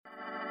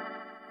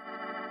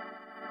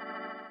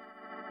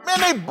Man,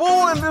 they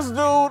booing this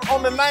dude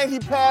on the night he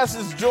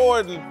passes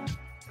Jordan.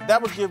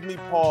 That would give me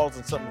pause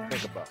and something to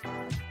think about.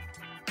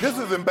 This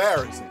is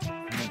embarrassing.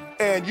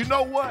 And you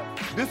know what?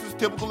 This is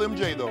typical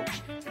MJ, though.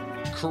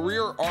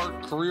 Career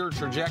arc, career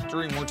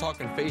trajectory, and we're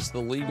talking face of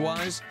the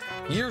league-wise.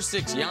 Year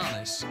 6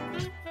 Giannis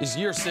is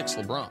year 6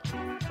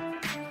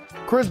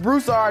 LeBron. Chris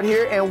Broussard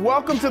here, and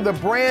welcome to the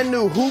brand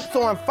new Hoops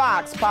on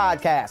Fox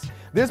podcast.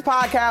 This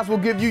podcast will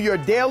give you your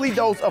daily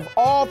dose of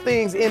all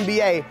things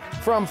NBA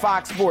from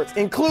Fox Sports,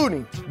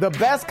 including the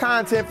best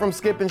content from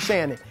Skip and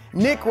Shannon,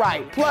 Nick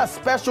Wright, plus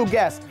special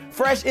guests,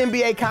 fresh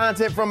NBA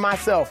content from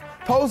myself,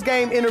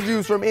 post-game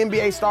interviews from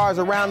NBA stars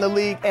around the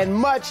league, and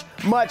much,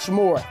 much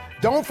more.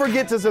 Don't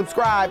forget to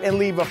subscribe and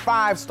leave a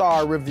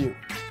 5-star review.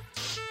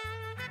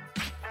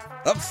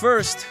 Up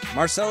first,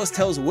 Marcellus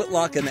tells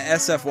Whitlock and the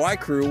SFY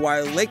crew why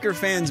Laker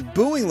fans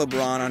booing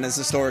LeBron on his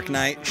historic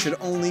night should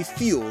only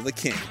fuel the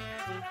king.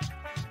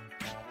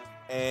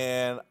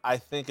 And I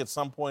think at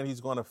some point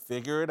he's going to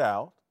figure it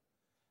out.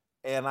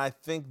 And I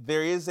think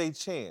there is a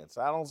chance.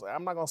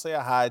 I'm not going to say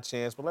a high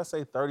chance, but let's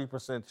say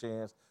 30%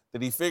 chance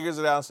that he figures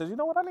it out and says, you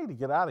know what, I need to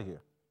get out of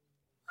here.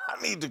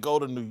 I need to go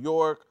to New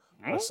York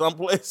or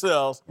someplace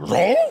else.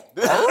 Man,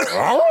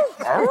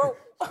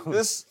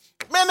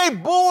 they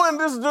booing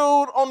this dude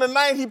on the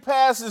night he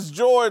passes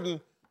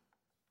Jordan.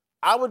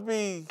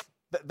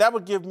 That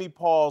would give me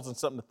pause and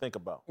something to think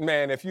about.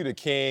 Man, if you're the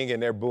king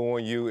and they're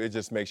booing you, it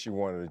just makes you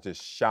want to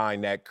just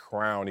shine that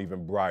crown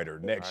even brighter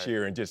next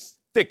year and just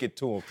stick it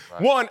to them.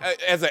 Right. One,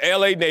 as an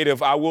LA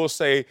native, I will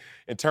say,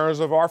 in terms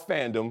of our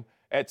fandom,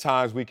 at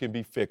times we can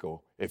be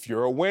fickle. If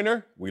you're a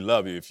winner, we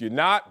love you. If you're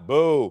not,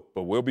 boo.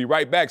 But we'll be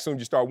right back soon as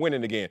you start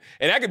winning again.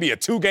 And that could be a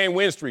 2-game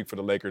win streak for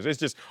the Lakers. It's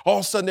just all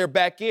of a sudden they're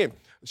back in.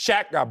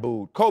 Shaq got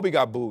booed. Kobe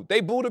got booed.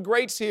 They boo the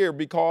greats here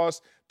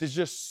because they're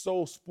just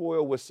so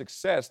spoiled with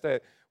success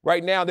that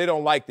right now they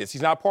don't like this.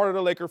 He's not part of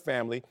the Laker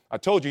family. I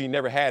told you he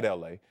never had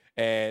LA.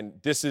 And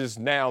this is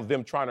now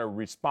them trying to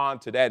respond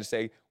to that and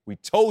say, we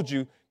told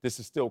you this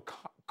is still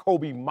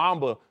Kobe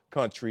Mamba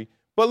country.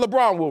 But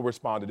LeBron will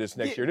respond to this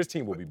next year. This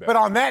team will be better. But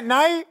on that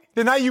night,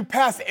 the night you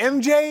pass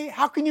MJ,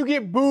 how can you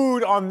get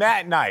booed on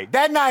that night?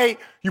 That night,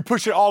 you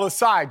push it all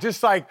aside,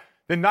 just like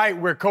the night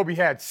where Kobe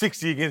had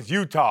 60 against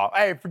Utah.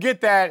 Hey,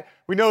 forget that.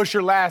 We know it's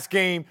your last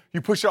game.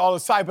 You push it all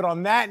aside. But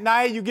on that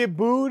night, you get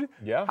booed?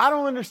 Yeah. I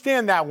don't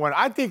understand that one.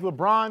 I think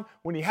LeBron,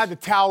 when he had the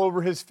towel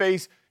over his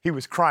face, he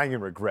was crying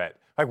in regret.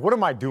 Like, what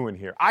am I doing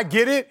here? I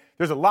get it.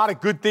 There's a lot of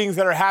good things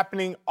that are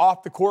happening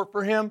off the court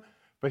for him.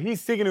 But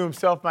he's thinking to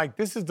himself, like,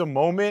 this is the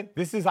moment.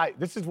 This is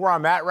where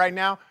I'm at right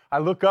now. I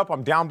look up,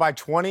 I'm down by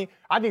 20.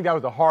 I think that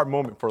was a hard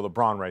moment for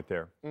LeBron right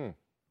there.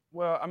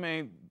 Well, I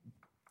mean,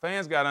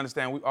 fans got to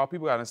understand, all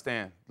people got to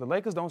understand, the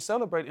Lakers don't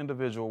celebrate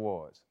individual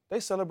awards.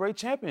 They celebrate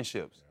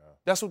championships. Yeah.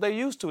 That's what they're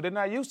used to. They're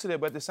not used to that.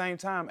 But at the same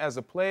time, as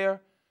a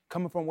player,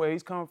 coming from where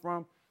he's coming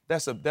from,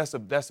 that's a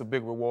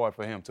big reward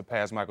for him to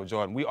pass Michael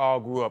Jordan. We all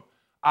grew up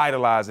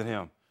idolizing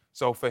him.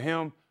 So for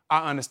him,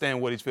 I understand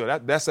what he's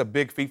feeling. That's a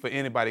big feat for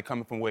anybody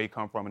coming from where he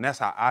come from, and that's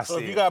how I see it.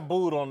 So if you got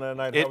booed on that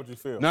night, how would you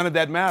feel? None of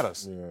that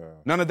matters. Yeah.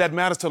 None of that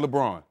matters to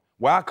LeBron.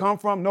 Where I come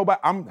from, nobody.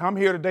 I'm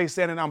here today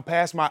saying I'm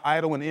past my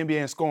idol in the NBA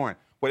and scoring.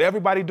 What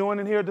everybody doing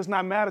in here does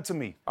not matter to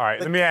me. All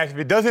right, let me ask you,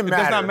 if it doesn't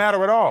matter. It does not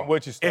matter at all.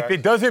 If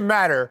it doesn't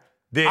matter,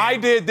 then I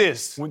did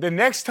this. The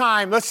next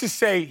time, let's just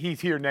say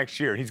he's here next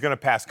year, he's going to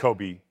pass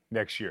Kobe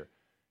next year.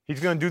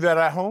 He's going to do that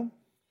at home?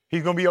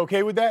 He's going to be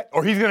okay with that?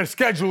 Or he's going to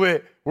schedule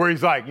it where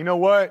he's like, you know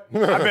what?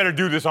 I better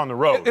do this on the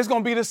road. It's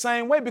going to be the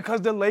same way because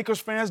the Lakers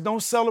fans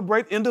don't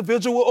celebrate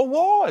individual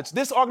awards.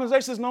 This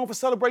organization is known for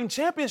celebrating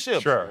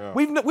championships. Sure.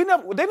 Yeah.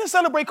 They didn't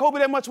celebrate Kobe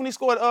that much when he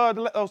scored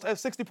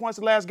 60 points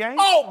in the last game.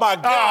 Oh, my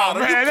God.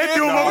 Man, they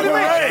threw him over the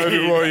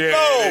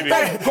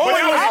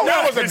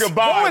That was a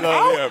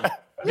goodbye.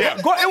 Yeah.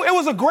 It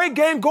was a great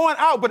game going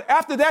out, but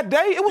after that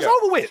day, it was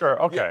over with. Sure,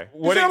 okay.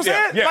 You see what I'm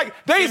saying? Yeah. Like,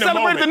 they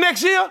celebrated the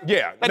next year.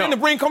 Yeah. And then to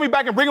bring Kobe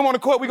back and bring him on the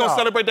court, we're going to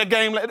celebrate that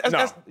game. You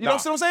know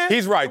what I'm saying?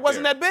 He's right. It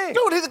wasn't that big.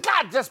 Dude, he's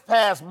got just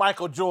past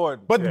Michael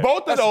Jordan. But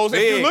both of those, if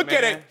you big, look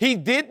at man. it, he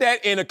did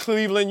that in a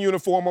Cleveland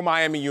uniform or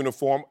Miami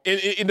uniform.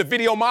 In the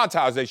video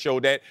montage, they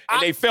showed that,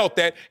 and they felt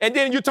that. And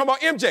then you're talking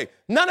about MJ.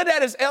 None of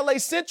that is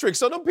LA-centric.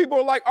 So them people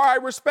are like, all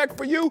right, respect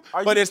for you,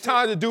 but it's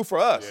time to do for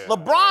us. Yeah.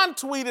 LeBron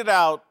tweeted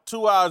out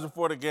 2 hours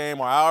before the game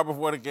or an hour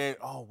before the game,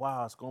 oh,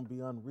 wow, it's going to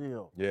be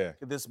unreal. Yeah.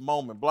 At this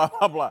moment, blah,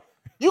 blah, blah.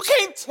 You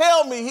can't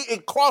tell me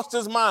it crossed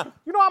his mind.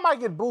 You know, I might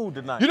get booed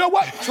tonight. You know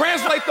what?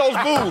 Translate those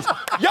boos.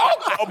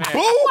 Y'all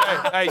boo?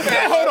 Hey,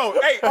 hold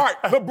on. Hey, all right.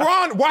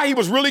 LeBron, why he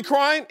was really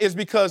crying is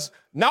because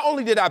not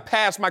only did I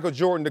pass Michael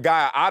Jordan, the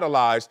guy I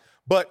idolized,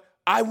 but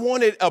I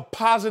wanted a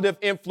positive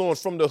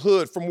influence from the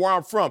hood, from where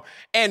I'm from.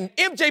 And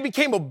MJ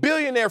became a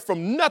billionaire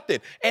from nothing.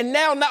 And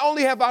now not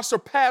only have I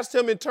surpassed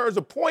him in terms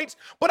of points,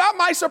 but I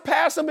might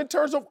surpass him in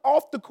terms of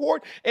off the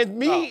court. And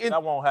me,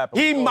 that won't happen.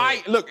 He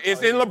might. Look,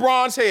 it's in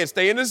LeBron's head.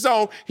 Stay in the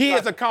zone. He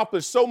has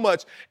accomplished so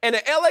much. And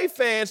the LA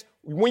fans,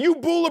 when you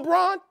boo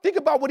LeBron, think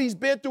about what he's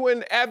been through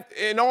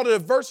in all the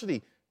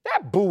adversity.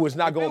 That boo is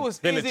not going to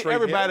penetrate It was easy,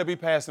 everybody him. to be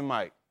passing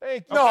Mike.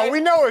 Thank you. No, we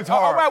know it's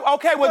hard. All right,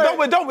 okay,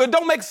 well,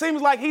 don't make it seem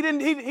like he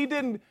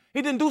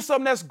didn't do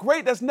something that's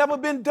great that's never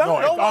been done. No,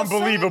 it's one's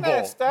saying unbelievable.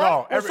 that, Stat.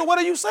 No, Well, so what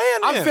are you saying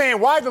then? I'm saying,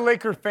 why do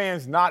Lakers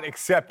fans not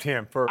accept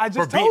him for I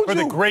just for told the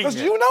you, greatness?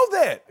 because you know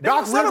that. They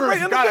Doc don't celebrate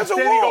Rivers got a individual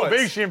standing awards.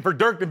 ovation for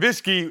Dirk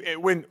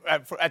Nowitzki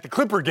at the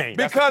Clipper game.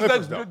 That's the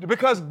Clippers, though.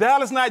 Because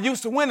Dallas not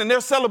used to winning,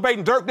 they're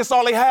celebrating Dirk. That's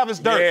all they have is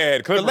Dirk. Yeah,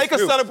 the Clippers Lakers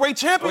too. celebrate We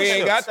championships.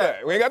 ain't got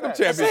that. We ain't got them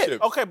That's it.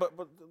 championships. Okay, but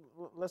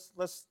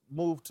let's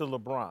move to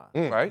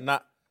LeBron. Right.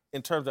 Not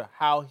in terms of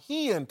how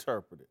he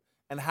interpreted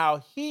and how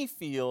he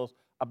feels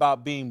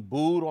about being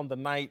booed on the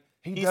night.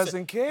 He said-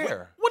 doesn't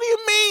care. What do you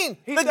mean?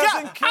 He the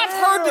doesn't guy, I've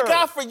heard the care.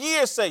 guy for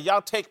years say,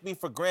 "Y'all take me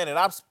for granted.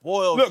 I've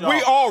spoiled Look, y'all."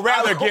 we all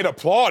rather get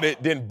applauded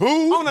than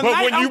booed. On the but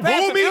night when I'm you boo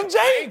passing me, MJ.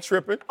 I ain't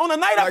tripping. On the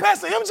night I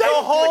passed the MJ, The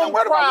whole I'm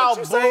worried about crowd what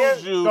you saying.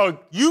 boos you. No.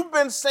 You've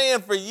been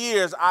saying for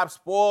years, "I've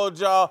spoiled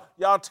y'all.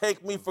 Y'all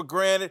take me for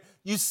granted."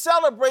 You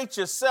celebrate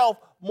yourself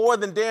more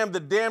than damn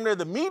near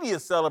the media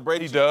celebrates.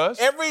 He you. does.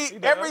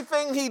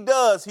 Everything he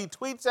does, he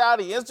tweets out,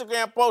 he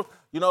Instagram posts.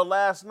 You know,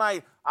 last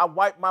night I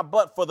wiped my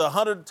butt for the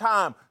 100th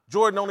time.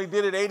 Jordan only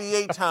did it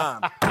 88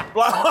 times.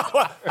 Blah, blah,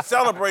 blah.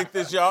 Celebrate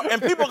this, y'all.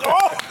 And people go,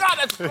 "Oh, God,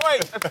 that's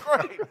great. That's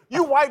great.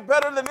 You wipe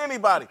better than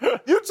anybody."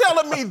 You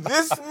telling me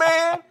this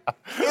man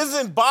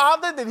isn't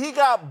bothered that he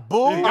got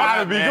booed? He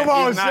gotta be. Come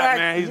on, He's not, Shaq.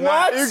 man. He's What?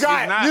 not. You He's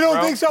got? not, You don't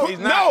bro. think so? He's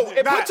No, not.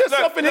 and put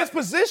yourself in his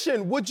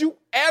position. Would you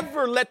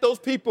ever let those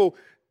people,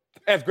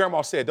 as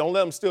Grandma said, don't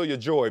let them steal your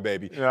joy,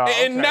 baby. Yeah,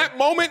 In okay. that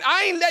moment,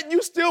 I ain't letting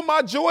you steal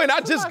my joy, and I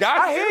just got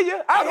I hear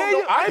you. I hear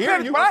you. I hear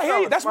you. But I hear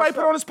you. That's why he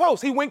put on his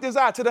post. He winked his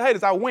eye to the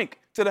haters. I wink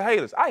to the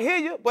haters. I hear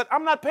you, but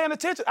I'm not paying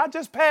attention. I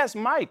just passed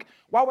Mike.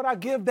 Why would I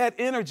give that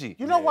energy?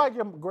 You know why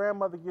your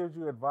grandmother gives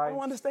you advice? I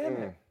don't understand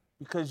that.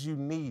 Because you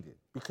need it.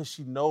 Because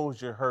she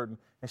knows you're hurting.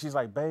 And she's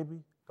like,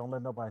 "Baby, don't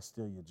let nobody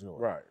steal your joy."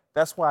 Right.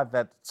 That's why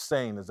that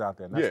saying is out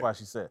there. And that's Yeah. why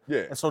she said. Yeah.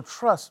 And so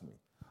trust me,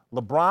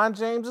 LeBron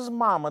James's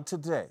mama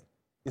today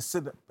is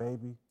sitting there,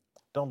 "Baby,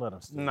 don't let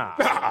him steal." Nah.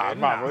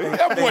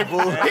 That boy,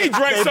 he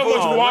drank so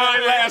much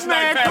wine last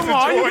night. Man, come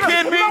on, you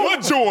kidding me?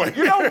 What joy?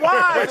 You know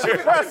why? It's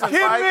depressing,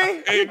 Kidding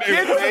right? me? You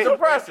kidding me? It's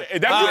depressing. Hey,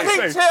 that's what You I'm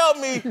can't saying.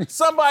 tell me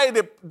somebody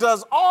that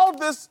does all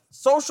this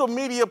social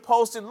media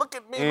posting, "Look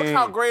at me, look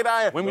how great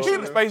I am." When we He-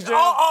 shoot Space Jam?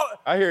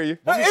 I hear you.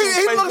 he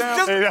looks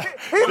just.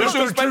 He There's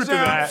some truth to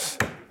that.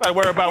 Like,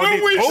 worry about When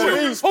we who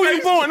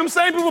you born? Them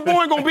same people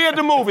born gonna be at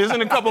the movies in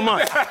a couple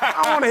months.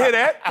 I don't want to hear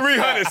that.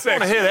 300 seconds. I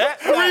want to hear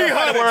that.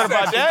 300 worried about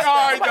seconds. that. All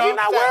right, But he's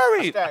not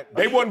worried.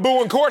 They wasn't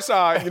booing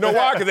courtside. You know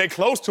why? Because they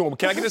close to him.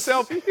 Can I get a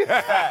selfie?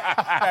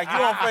 Jack, you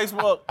on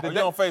Facebook? Are you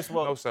on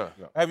Facebook? No, sir.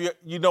 Have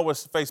you know what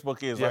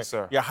Facebook is, right? Yes,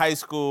 sir. Your high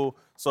school,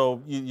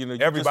 so you know.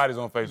 You Everybody's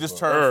on You just Facebook.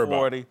 turned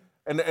Everybody. 40.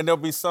 And there'll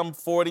be some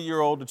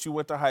 40-year-old that you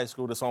went to high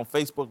school that's on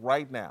Facebook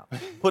right now,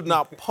 putting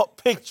out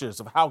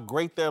pictures of how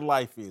great their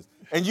life is.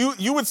 And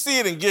you would see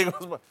it and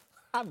giggle.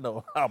 I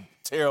know how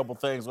terrible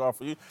things are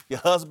for you. Your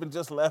husband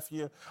just left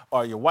you,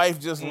 or your wife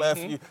just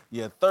left you.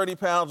 You're 30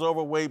 pounds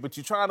overweight, but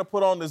you're trying to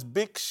put on this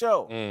big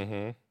show.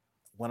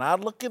 When I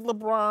look at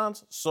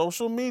LeBron's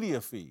social media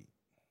feed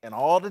and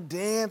all the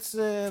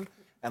dancing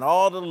and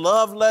all the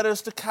love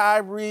letters to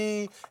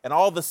Kyrie and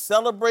all the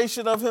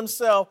celebration of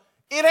himself,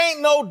 it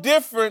ain't no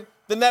different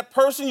than that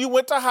person you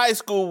went to high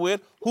school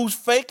with who's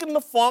faking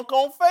the funk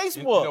on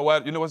Facebook. You know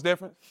what? You know what's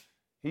different?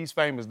 He's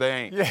famous. They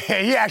ain't. Yeah,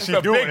 he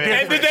actually doing it.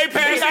 And did they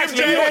pass him, actually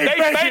Jay? doing it. They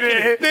faking faking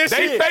it. it. This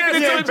They shit. faking it. He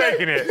to ain't the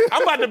faking it.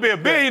 I'm about to be a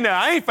billionaire.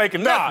 I ain't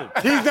faking nothing.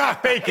 He's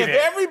not faking If it.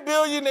 every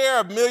billionaire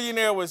or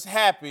millionaire was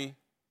happy,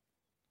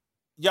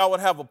 y'all would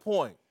have a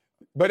point.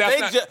 But that's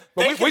They not. ju-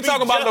 but they we can be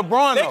talking about ju-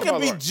 LeBron, They though.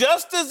 can be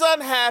just as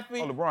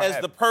unhappy LeBron as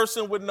happy. the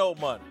person with no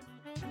money.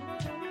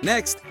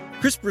 Next,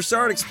 Chris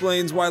Broussard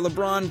explains why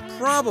LeBron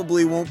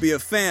probably won't be a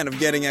fan of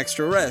getting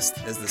extra rest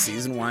as the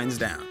season winds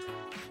down.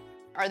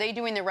 Are they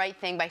doing the right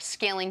thing by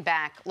scaling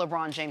back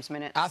LeBron James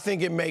minutes? I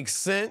think it makes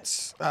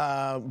sense,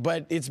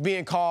 but it's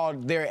being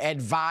called they're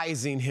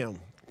advising him.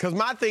 Because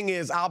my thing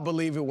is, I'll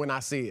believe it when I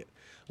see it.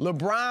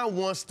 LeBron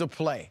wants to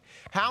play.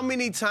 How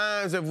many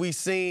times have we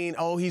seen,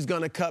 he's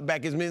going to cut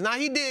back his minutes? Now,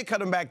 he did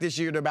cut him back this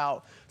year to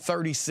about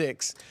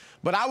 36.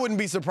 But I wouldn't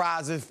be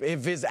surprised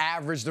if his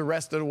average the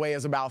rest of the way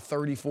is about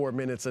 34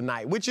 minutes a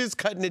night, which is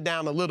cutting it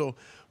down a little.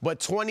 But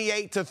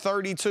 28 to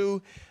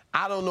 32,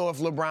 I don't know if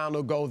LeBron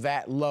will go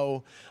that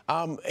low.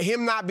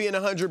 Him not being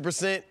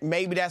 100%,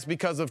 maybe that's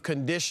because of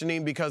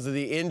conditioning, because of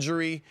the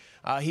injury.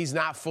 He's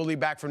not fully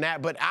back from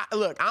that. But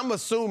look, I'm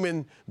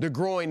assuming the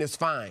groin is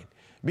fine,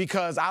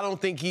 because I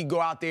don't think he'd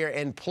go out there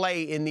and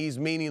play in these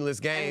meaningless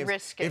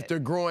games if the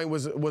groin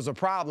was a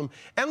problem.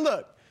 And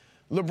look,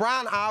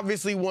 LeBron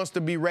obviously wants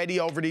to be ready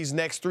over these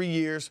next 3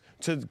 years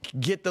to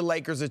get the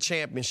Lakers a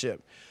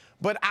championship.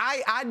 But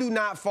I do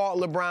not fault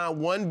LeBron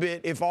one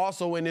bit if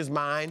also in his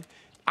mind,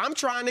 I'm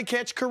trying to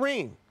catch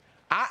Kareem.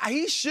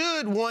 He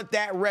should want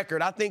that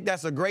record. I think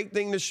that's a great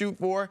thing to shoot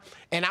for,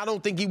 and I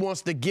don't think he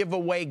wants to give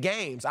away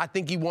games. I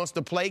think he wants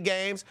to play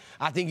games.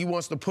 I think he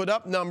wants to put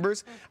up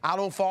numbers. I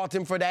don't fault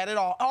him for that at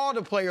all. All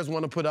the players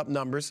want to put up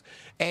numbers,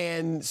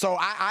 and so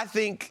I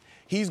think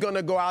he's going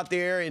to go out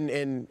there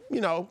and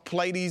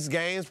play these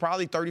games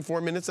probably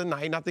 34 minutes a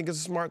night, and I think it's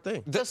a smart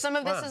thing. So some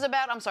of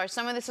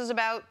this is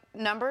about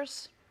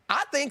numbers?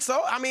 I think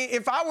so. I mean,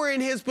 if I were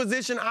in his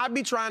position, I'd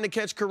be trying to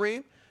catch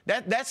Kareem.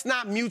 That's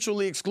not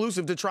mutually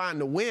exclusive to trying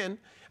to win.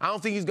 I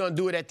don't think he's going to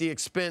do it at the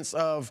expense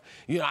of,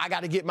 I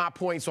got to get my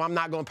points, so I'm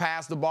not going to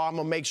pass the ball. I'm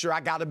going to make sure I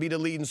got to be the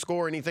leading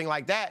scorer, anything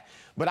like that.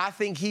 But I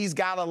think he's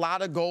got a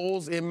lot of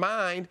goals in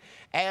mind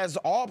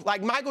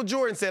like Michael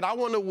Jordan said, I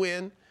want to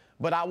win,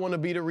 but I want to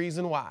be the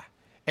reason why.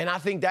 And I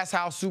think that's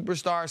how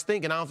superstars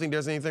think, and I don't think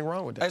there's anything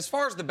wrong with that. As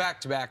far as the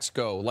back-to-backs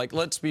go,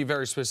 let's be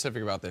very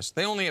specific about this.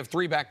 They only have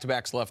 3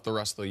 back-to-backs left the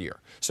rest of the year.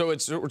 So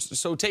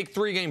take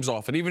 3 games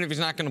off, and even if he's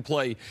not going to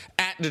play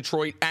at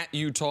Detroit, at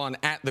Utah, and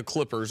at the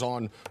Clippers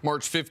on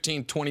March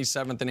 15th,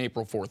 27th, and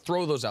April 4th,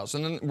 throw those out. So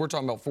then we're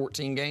talking about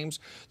 14 games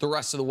the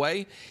rest of the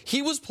way.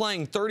 He was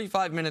playing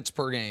 35 minutes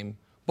per game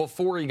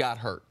before he got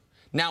hurt.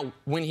 Now,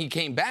 when he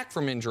came back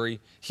from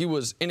injury, he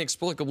was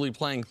inexplicably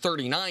playing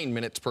 39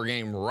 minutes per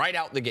game right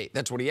out the gate.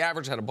 That's what he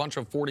averaged, had a bunch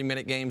of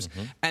 40-minute games.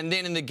 And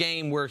then in the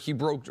game where he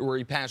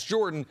passed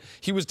Jordan,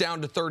 he was down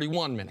to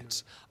 31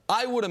 minutes.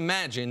 I would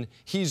imagine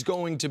he's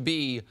going to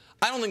be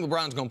 – I don't think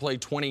LeBron's going to play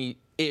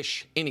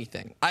 20-ish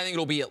anything. I think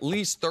it'll be at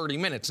least 30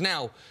 minutes.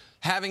 Now,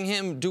 having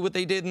him do what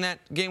they did in that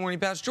game where he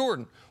passed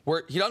Jordan,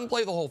 where he doesn't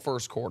play the whole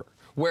first quarter,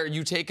 where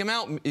you take him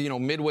out,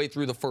 midway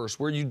through the first,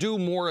 where you do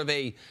more of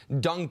a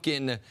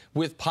Duncan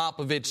with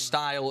Popovich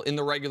style in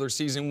the regular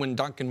season when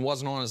Duncan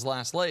wasn't on his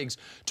last legs,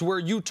 to where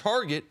you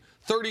target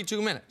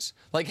 32 minutes.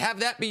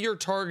 Have that be your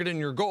target and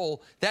your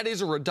goal. That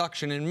is a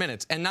reduction in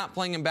minutes. And not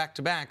playing him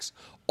back-to-backs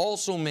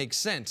also makes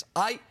sense.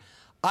 I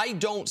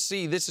don't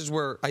see, this is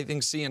where I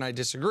think C and I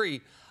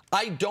disagree,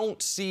 I don't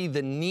see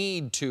the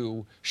need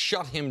to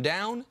shut him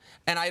down,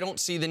 and I don't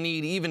see the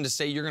need even to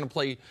say you're going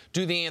to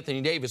do the Anthony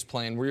Davis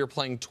plan where you're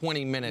playing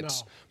 20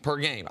 minutes per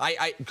game.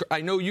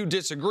 I know you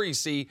disagree,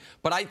 C,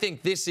 but I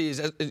think this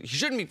is, he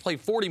shouldn't be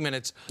played 40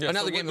 minutes,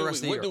 another game the rest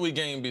of the year. What do we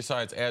gain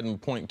besides adding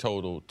point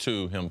total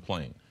to him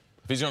playing?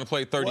 If he's going to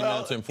play 30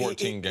 minutes in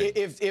 14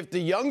 games. If the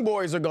young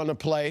boys are going to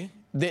play,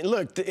 then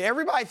look,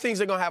 everybody thinks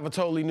they're going to have a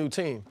totally new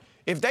team.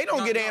 If they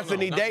don't get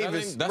Anthony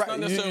Davis, that's not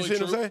necessarily you see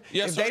true. What I'm saying?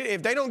 Yes,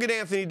 if they don't get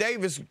Anthony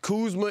Davis,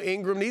 Kuzma,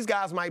 Ingram, these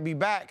guys might be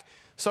back.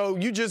 So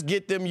you just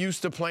get them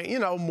used to playing,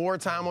 more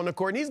time on the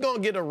court. And he's going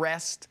to get a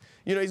rest.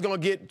 He's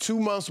going to get 2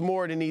 months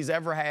more than he's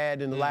ever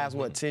had in the last,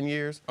 10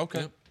 years?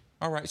 Okay.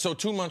 All right. So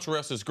 2 months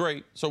rest is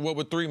great. So what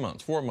would 3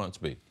 months, 4 months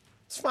be?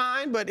 It's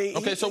fine, but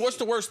so what's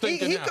the worst thing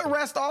he could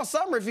rest all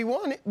summer if he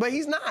wanted, but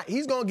he's not.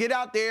 He's going to get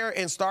out there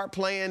and start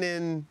playing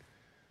in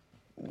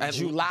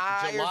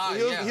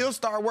July. He'll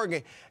start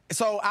working.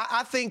 So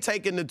I think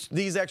taking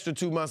these extra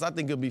 2 months, I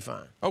think he'll be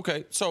fine.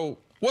 Okay, so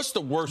what's the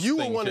worst you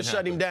thing would want to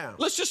shut him down.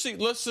 Let's just see.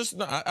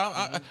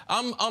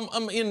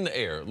 I'm in the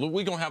air.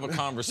 We're going to have a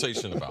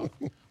conversation about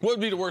it. What would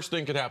be the worst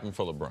thing could happen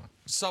for LeBron?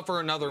 Suffer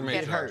another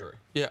major injury.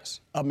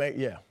 Yes.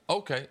 Yeah.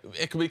 Okay,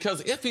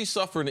 because if he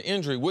suffered an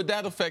injury, would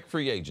that affect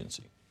free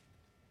agency?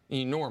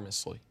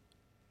 Enormously.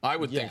 I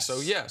would think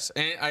so, yes.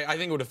 And I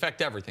think it would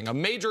affect everything. A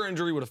major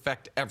injury would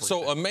affect everything.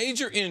 So a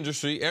major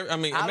injury, I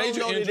don't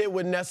know that it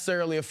would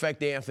necessarily affect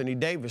the Anthony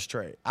Davis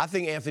trade. I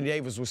think Anthony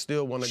Davis would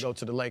still want to go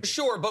to the Lakers.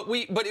 Sure, but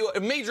a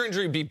major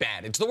injury would be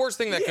bad. It's the worst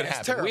thing that could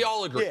happen. Terrible. We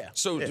all agree.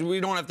 So we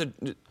don't have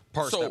to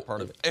parse that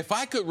part of it. If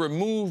I could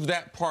remove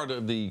that part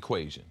of the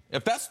equation,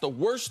 if that's the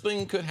worst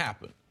thing could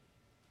happen,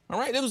 all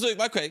right, it was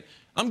okay,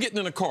 I'm getting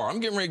in a car.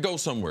 I'm getting ready to go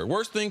somewhere.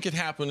 Worst thing could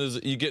happen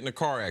is you get in a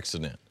car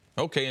accident.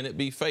 Okay, and it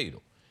be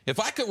fatal. If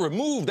I could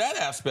remove that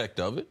aspect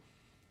of it,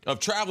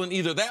 of traveling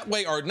either that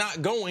way or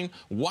not going,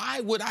 why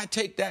would I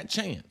take that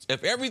chance?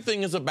 If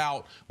everything is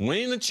about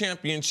winning the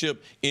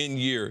championship in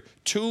year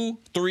 2,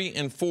 3,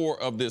 and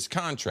 4 of this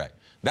contract,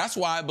 that's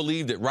why I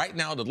believe that right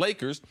now the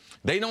Lakers,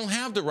 they don't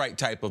have the right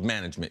type of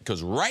management,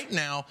 because right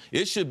now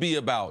it should be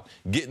about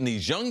getting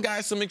these young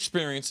guys some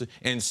experience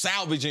and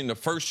salvaging the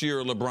first year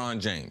of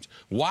LeBron James.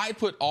 Why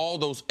put all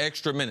those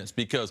extra minutes?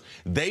 Because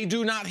they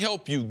do not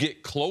help you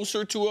get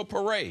closer to a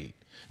parade.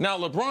 Now,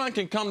 LeBron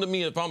can come to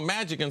me if I'm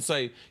Magic and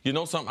say, you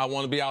know something, I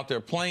want to be out there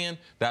playing.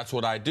 That's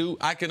what I do.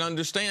 I can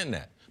understand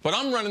that. But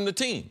I'm running the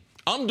team.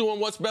 I'm doing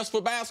what's best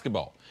for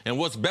basketball. And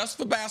what's best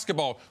for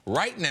basketball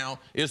right now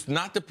is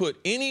not to put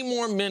any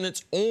more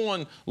minutes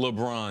on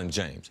LeBron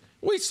James.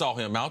 We saw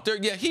him out there.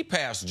 Yeah, he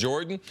passed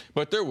Jordan,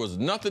 but there was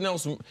nothing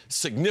else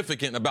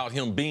significant about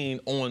him being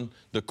on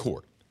the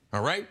court.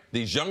 All right?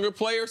 These younger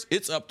players,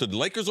 it's up to the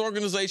Lakers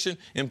organization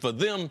and for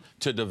them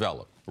to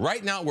develop.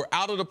 Right now, we're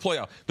out of the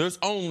playoff. There's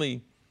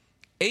only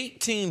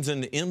 8 teams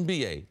in the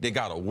NBA that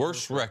got a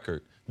worse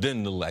record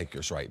than the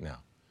Lakers right now.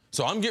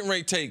 So I'm getting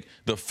ready to take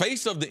the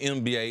face of the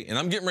NBA, and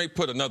I'm getting ready to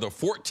put another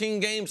 14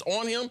 games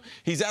on him.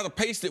 He's at a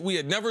pace that we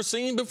had never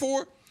seen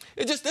before.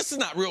 This is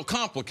not real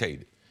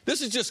complicated.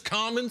 This is just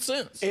common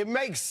sense. It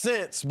makes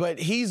sense, but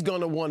he's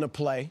going to want to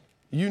play.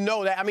 You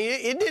know that. I mean,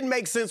 it didn't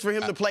make sense for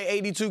him to play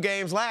 82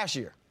 games last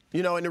year,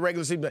 in the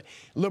regular season.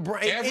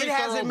 LeBron, it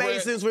hasn't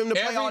made sense for him to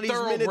play all these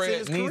minutes in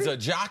his career. Needs a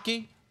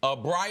jockey, a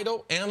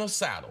bridle, and a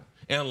saddle.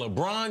 And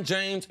LeBron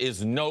James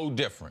is no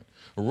different.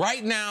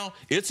 Right now,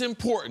 it's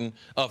important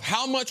of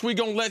how much we're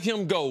going to let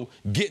him go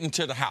get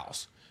into the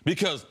house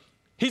because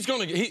his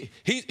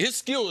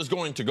skill is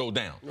going to go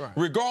down,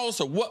 regardless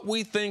of what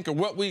we think or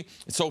what we.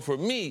 So for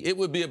me, it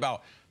would be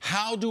about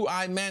how do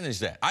I manage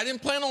that? I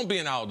didn't plan on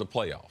being out of the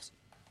playoffs.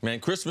 Man,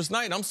 Christmas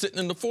night, I'm sitting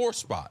in the 4th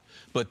spot.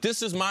 But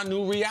this is my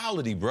new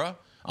reality, bruh.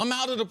 I'm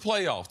out of the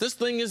playoffs. This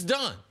thing is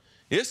done.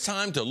 It's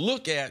time to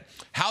look at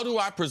how do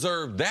I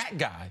preserve that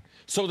guy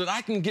so that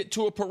I can get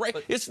to a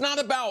parade. It's not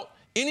about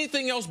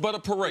anything else but a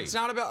parade. It's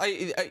not about,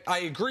 I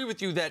agree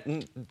with you that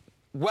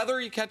whether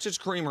he catches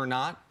Kareem or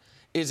not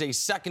is a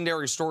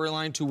secondary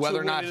storyline to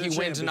whether or not he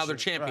wins another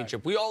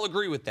championship. Right. We all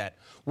agree with that.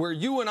 Where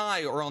you and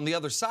I are on the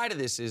other side of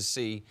this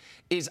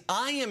is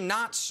I am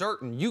not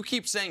certain. You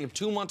keep saying if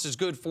 2 months is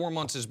good, 4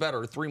 months is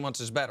better, or 3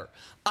 months is better.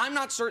 I'm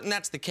not certain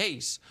that's the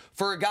case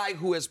for a guy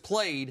who has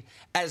played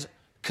as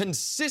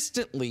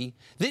consistently.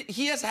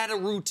 He has had a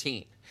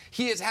routine.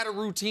 He has had a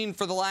routine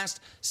for the last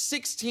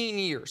 16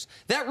 years.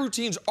 That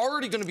routine's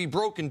already going to be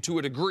broken to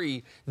a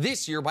degree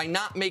this year by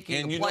not making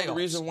the playoffs. And you know the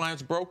reason why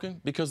it's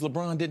broken? Because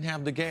LeBron didn't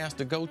have the gas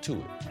to go to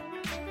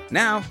it.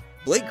 Now,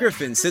 Blake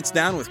Griffin sits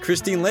down with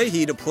Christine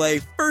Leahy to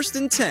play 1st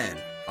and 10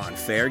 on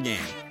Fair Game.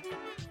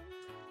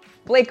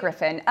 Blake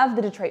Griffin of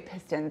the Detroit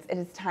Pistons, it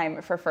is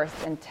time for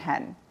 1st and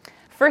 10.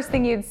 First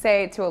thing you'd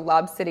say to a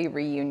Lob City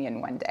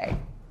reunion one day.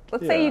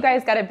 Let's say you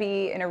guys got to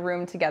be in a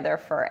room together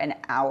for an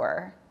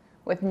hour.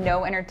 With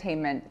no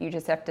entertainment, you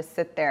just have to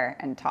sit there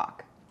and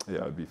talk.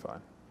 Yeah, it'd be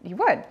fine. You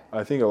would?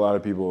 I think a lot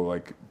of people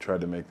tried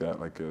to make that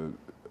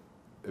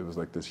it was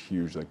this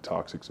huge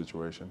toxic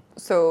situation.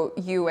 So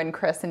you and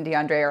Chris and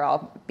DeAndre are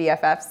all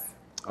BFFs?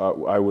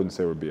 I wouldn't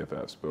say we're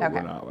BFFs, but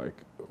Okay.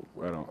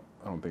 we're not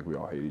I don't think we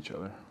all hate each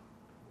other.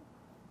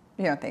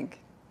 You don't think?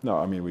 No,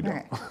 I mean we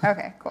don't.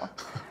 Okay, cool.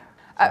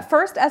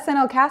 First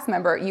SNL cast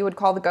member you would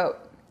call the GOAT?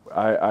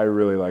 I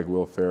really like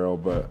Will Ferrell,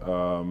 but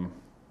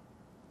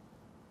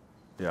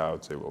yeah, I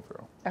would say Will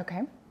Ferrell.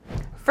 Okay.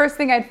 First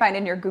thing I'd find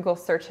in your Google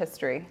search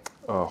history?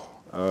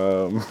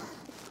 The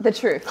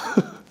truth.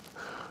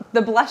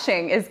 The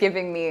blushing is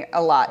giving me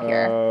a lot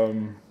here.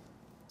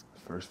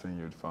 First thing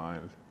you'd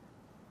find.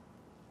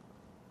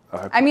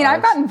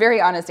 I've gotten very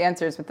honest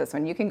answers with this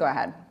one. You can go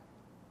ahead.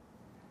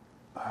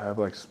 I have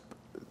it's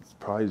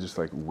probably just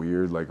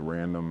weird,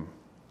 random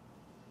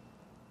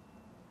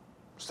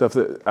stuff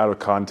that out of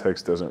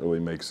context doesn't really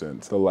make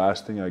sense. The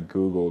last thing I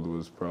Googled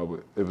was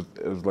probably, it was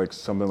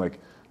something like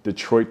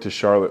Detroit to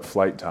Charlotte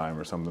flight time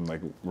or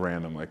something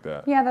random like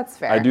that. Yeah, that's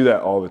fair. I do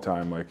that all the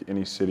time.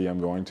 Any city I'm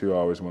going to, I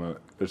always want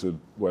to, there's a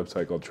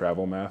website called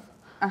Travel Math.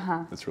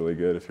 It's really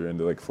good if you're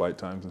into flight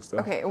times and stuff.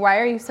 Okay, why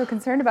are you so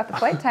concerned about the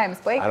flight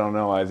times, Blake? I don't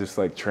know. I just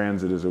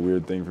transit is a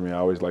weird thing for me. I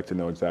always like to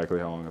know exactly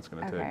how long it's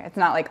going to take. It's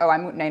not I know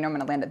I'm going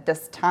to land at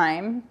this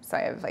time, so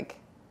I have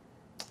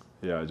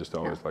Yeah, I just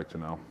always like to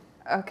know.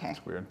 Okay.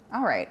 It's weird.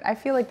 All right. I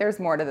feel like there's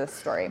more to this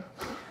story.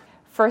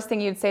 First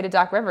thing you'd say to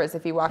Doc Rivers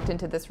if he walked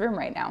into this room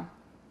right now?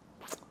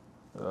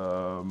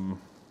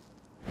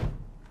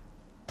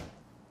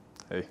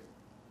 Hey.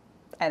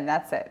 And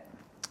that's it.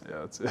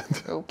 Yeah, that's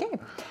it. Okay.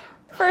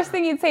 First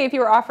thing you'd say if you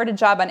were offered a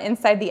job on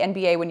Inside the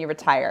NBA when you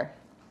retire?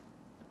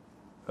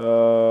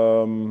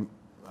 I'm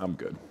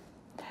good.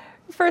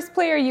 First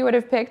player you would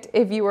have picked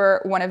if you were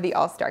one of the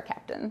All-Star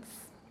captains?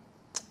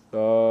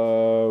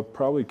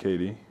 Probably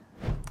Katie.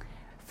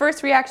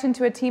 First reaction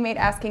to a teammate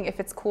asking if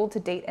it's cool to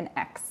date an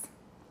ex?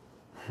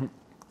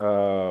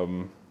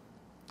 Yeah,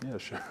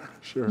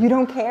 sure. You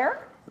don't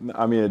care?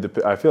 I mean,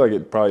 I feel like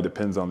it probably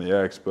depends on the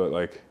ex, but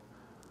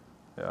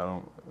yeah, I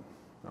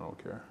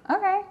don't care.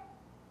 Okay.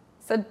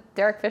 So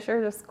Derek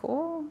Fisher just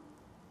cool?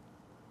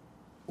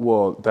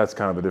 Well, that's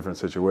kind of a different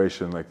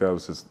situation. That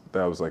was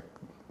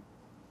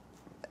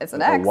it's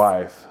an ex. A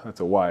wife. That's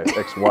a wife,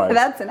 ex-wife.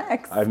 That's an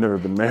ex. I've never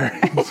been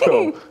married,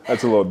 so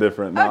that's a little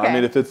different. No, Okay. I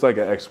mean, if it's an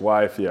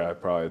ex-wife, yeah,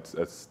 probably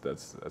that's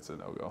a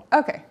no-go.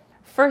 Okay.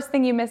 First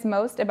thing you miss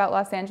most about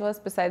Los Angeles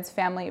besides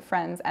family,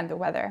 friends, and the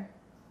weather?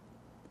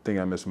 Thing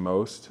I miss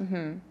most,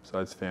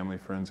 besides family,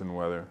 friends, and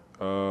weather,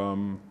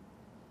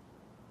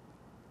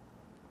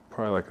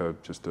 probably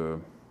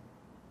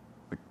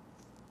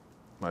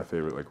my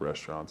favorite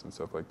restaurants and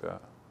stuff like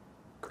that.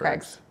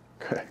 Craig's,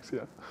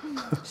 yeah.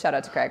 Shout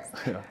out to Craig's.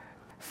 Yeah.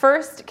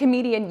 First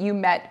comedian you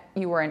met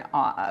you were in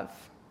awe of?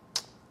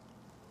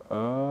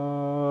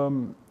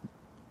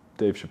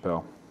 Dave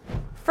Chappelle.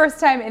 First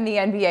time in the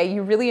NBA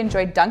you really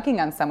enjoyed dunking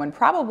on someone,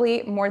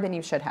 probably more than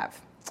you should have.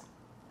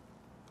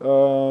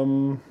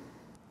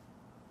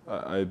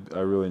 I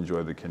really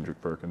enjoyed the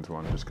Kendrick Perkins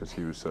one just because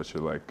he was such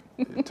a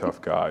tough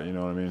guy. You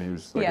know what I mean? He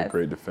was a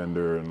great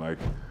defender and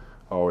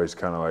always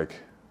kind of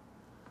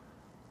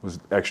was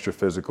extra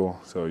physical.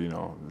 So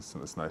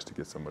it's nice to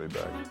get somebody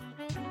back.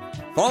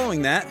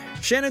 Following that,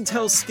 Shannon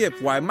tells Skip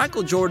why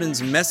Michael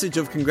Jordan's message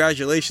of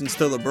congratulations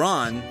to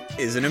LeBron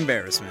is an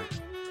embarrassment.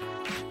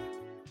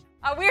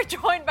 We're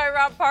joined by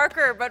Rob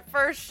Parker, but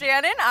first,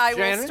 Shannon, I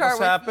will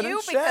start with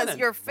you because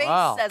your face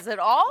says it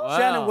all. Wow.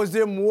 Shannon, was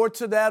there more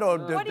to that, or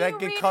did that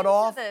get cut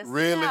off?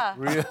 Really? Yeah.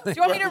 Really? Do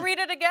you want me to read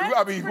it again?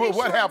 I mean,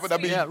 what happened? I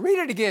mean, read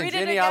it again,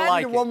 Jenny. I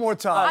like it. One more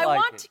time. I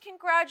want to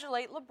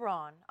congratulate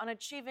LeBron on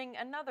achieving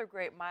another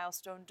great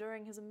milestone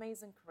during his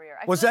amazing career.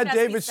 Was that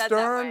David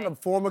Stern, the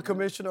former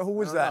commissioner? Who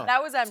was that?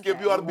 That was MJ.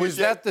 Skip, you ought to be Was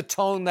that the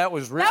tone that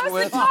was written That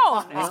was with? the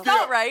tone. It's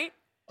not right.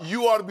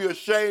 You ought to be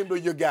ashamed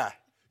of your guy.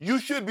 You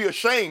should be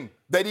ashamed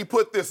that he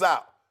put this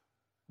out.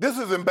 This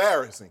is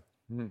embarrassing.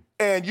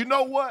 And you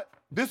know what?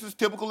 This is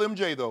typical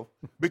MJ, though,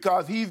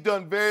 because he's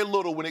done very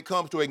little when it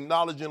comes to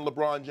acknowledging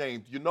LeBron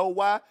James. You know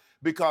why?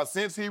 Because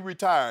since he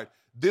retired,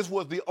 this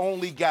was the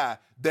only guy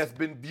that's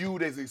been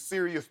viewed as a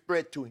serious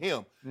threat to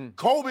him.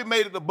 Kobe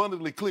made it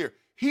abundantly clear.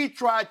 He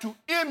tried to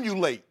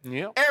emulate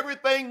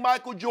everything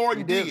Michael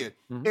Jordan did.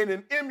 In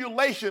an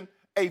emulation,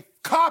 a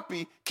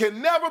copy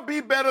can never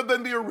be better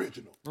than the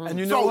original. And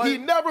you know what? he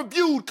never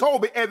viewed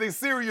Kobe as a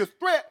serious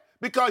threat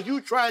because you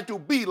trying to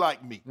be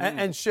like me.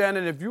 And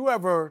Shannon, if you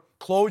ever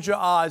close your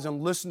eyes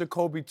and listen to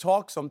Kobe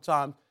talk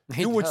sometime,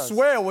 you would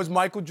swear it was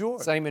Michael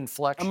Jordan. Same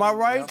inflection. Am I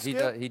right?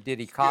 Yeah.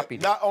 He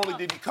copied. Not only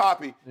did he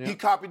copy, he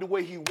copied the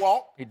way he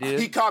walked. He did.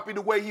 He copied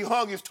the way he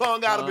hung his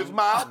tongue out of his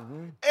mouth.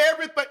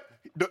 Everything.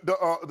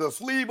 The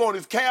sleeve on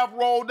his calf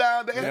rolled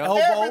down.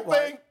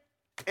 Everything.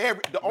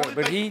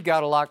 But he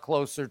got a lot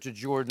closer to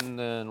Jordan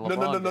than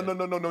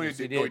LeBron. No, he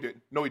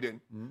didn't. No, he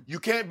didn't. You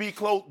can't be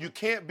close. You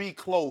can't be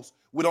close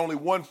with only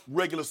one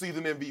regular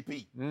season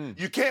MVP.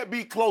 You can't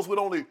be close with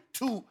only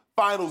 2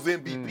 Finals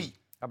MVP.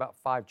 How about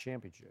 5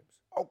 championships?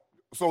 Oh,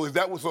 so is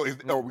that what? So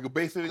are we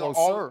basing it on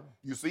all?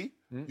 You see?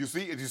 You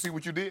see? Did you see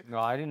what you did? No,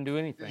 I didn't do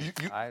anything.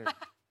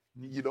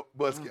 You know,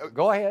 but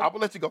go ahead. I'm gonna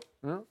let you go.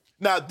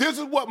 Now, this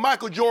is what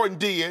Michael Jordan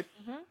did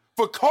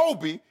for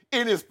Kobe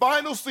in his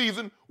final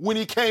season when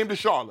he came to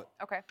Charlotte.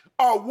 Okay.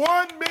 A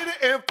 1 minute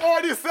and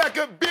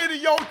 40-second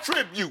video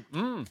tribute.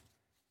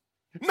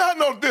 Not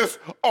no this,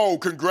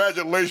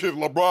 congratulations,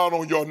 LeBron,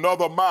 on your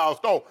another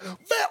milestone.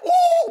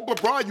 Man,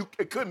 LeBron,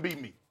 it couldn't be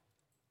me.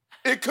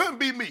 It couldn't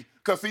be me.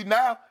 Because see,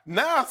 now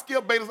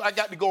Skip Bayless, I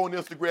got to go on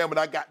Instagram and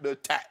I got to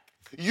attack.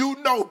 You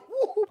know.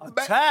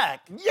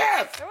 Attack?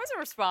 Yes. There was a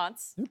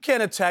response. You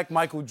can't attack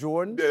Michael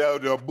Jordan.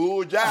 The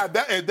bull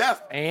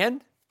jive.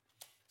 And?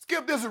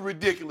 Skip, this is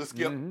ridiculous,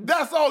 Skip.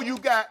 That's all you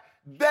got.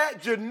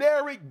 That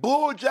generic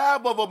bull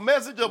jive of a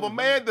message of a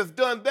man that's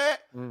done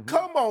that?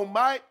 Come on,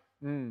 Mike.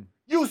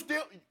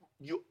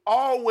 You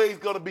always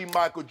gonna be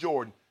Michael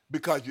Jordan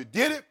because you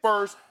did it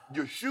first.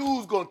 Your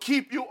shoes gonna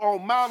keep you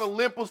on Mount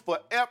Olympus for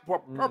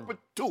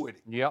perpetuity.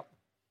 Yep.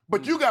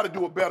 But you got to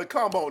do it better.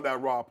 Come on now,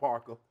 Rob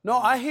Parker. No,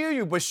 I hear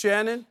you, but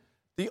Shannon,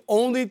 the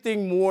only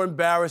thing more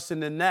embarrassing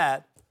than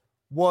that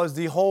was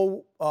the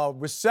whole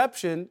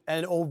reception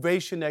and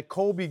ovation that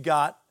Kobe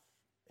got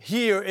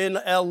here in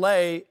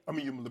L.A. I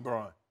mean,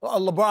 LeBron.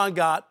 LeBron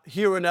got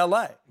here in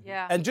L.A.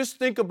 Yeah. And just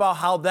think about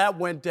how that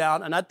went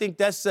down, and I think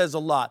that says a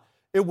lot.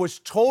 It was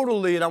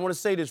totally, and I want to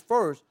say this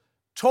first,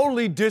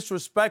 totally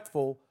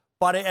disrespectful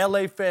by the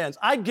L.A. fans.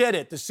 I get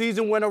it. The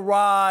season went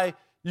awry.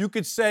 You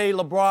could say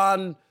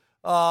LeBron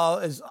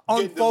is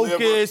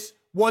unfocused,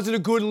 wasn't a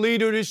good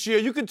leader this year.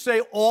 You could say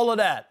all of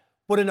that.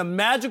 But in a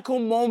magical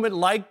moment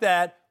like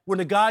that, when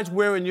the guy's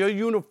wearing your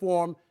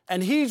uniform,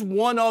 and he's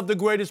one of the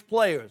greatest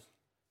players,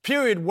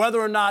 period, whether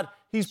or not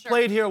he's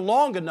played here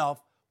long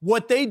enough,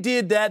 what they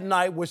did that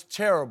night was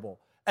terrible.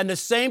 And the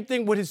same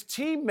thing with his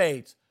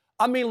teammates.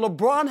 I mean,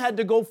 LeBron had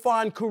to go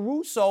find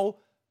Caruso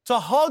to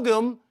hug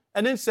him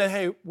and then say,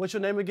 hey, what's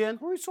your name again?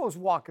 Caruso was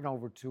walking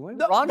over to him.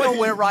 Rondo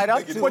went right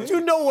up to him. But you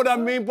know what I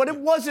mean. But it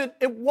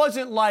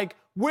wasn't like,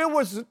 where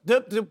was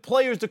the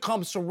players to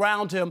come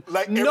surround him?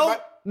 Like no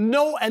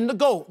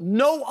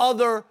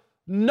other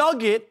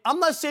nugget. I'm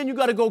not saying you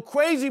got to go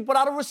crazy, but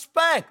out of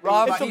respect.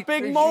 Rob, it's a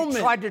big moment.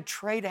 He tried to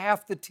trade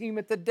half the team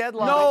at the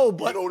deadline. No,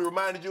 but you know what it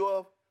reminded you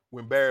of?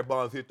 When Barry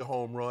Bonds hit the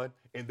home run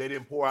and they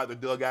didn't pour out the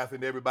dugouts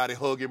and everybody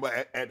hugged him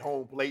at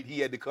home plate. He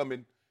had to come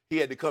in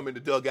the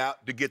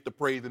dugout to get the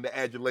praise and the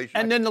adulation.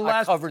 And then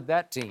I covered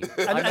that team.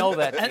 I know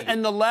that team.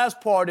 And the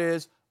last part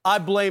is, I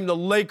blame the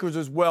Lakers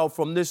as well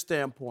from this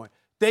standpoint.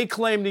 They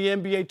claim the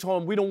NBA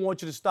told them, we don't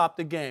want you to stop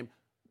the game.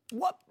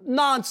 What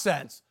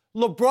nonsense.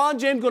 LeBron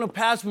James going to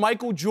pass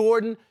Michael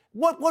Jordan.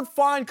 What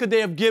fine could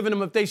they have given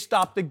him if they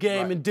stopped the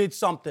game and did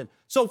something?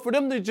 So for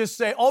them to just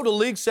say, the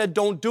league said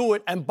don't do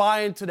it and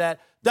buy into that,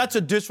 that's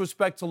a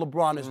disrespect to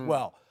LeBron as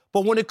well.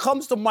 But when it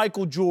comes to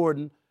Michael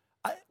Jordan,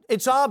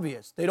 it's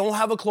obvious. They don't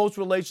have a close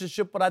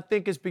relationship, but I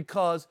think it's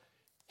because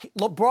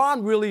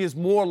LeBron really is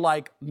more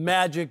like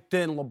Magic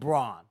than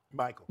LeBron.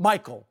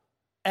 Michael.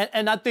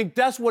 And I think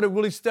that's what it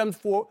really stems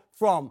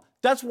from.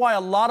 That's why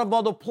a lot of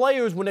other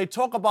players, when they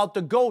talk about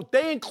the GOAT,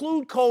 they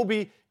include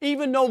Kobe,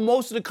 even though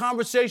most of the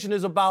conversation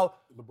is about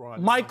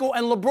Michael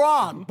and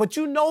LeBron. But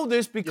you know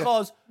this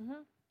because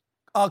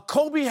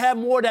Kobe had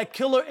more of that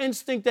killer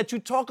instinct that you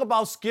talk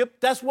about, Skip.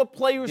 That's what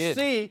players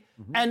see.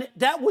 And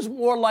that was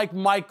more like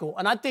Michael.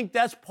 And I think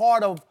that's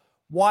part of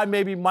why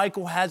maybe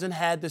Michael hasn't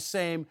had the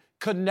same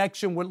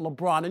connection with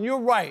LeBron. And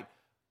you're right.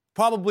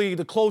 probably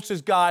the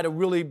closest guy to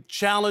really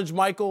challenge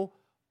Michael.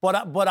 But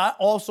I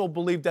also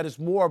believe that it's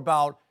more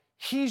about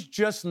he's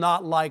just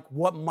not like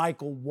what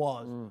Michael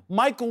was.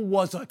 Michael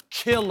was a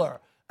killer.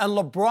 And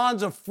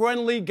LeBron's a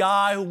friendly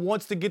guy who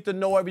wants to get to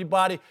know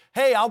everybody.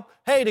 Hey,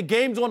 the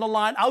game's on the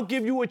line. I'll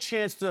give you a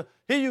chance to,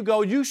 here you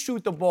go, you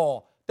shoot the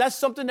ball. That's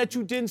something that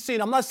you didn't see.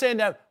 And I'm not saying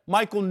that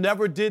Michael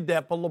never did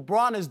that, but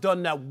LeBron has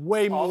done that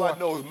way more. All I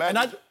know is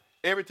Magic,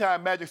 every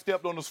time Magic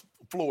stepped on the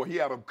floor, he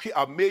had a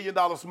 $1 million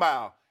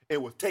smile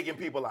and was taking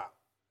people out.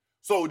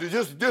 So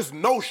just this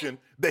notion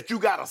that you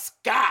got to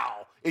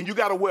scowl and you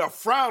got to wear a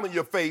frown on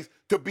your face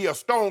to be a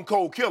stone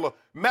cold killer,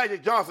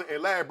 Magic Johnson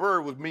and Larry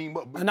Bird was mean.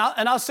 And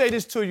I'll say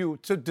this to you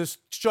to just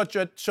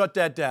shut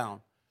that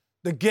down.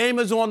 The game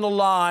is on the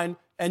line,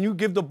 and you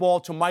give the ball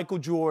to Michael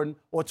Jordan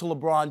or to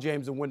LeBron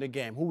James and win the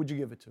game. Who would you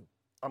give it to?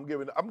 I'm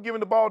giving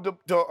the ball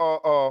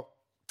to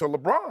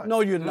LeBron.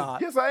 No, you're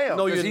not. Yes, I am.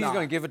 No, you're Because he's not.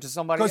 going to give it to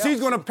somebody else. Because he's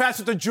going to pass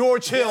it to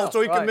George Hill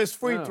so he can miss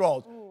free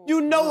throws.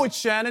 You know it,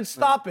 Shannon.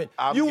 Stop it.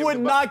 You would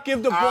not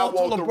give the ball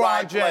to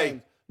LeBron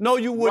James. No,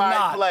 you would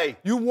not. Play.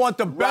 You want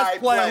the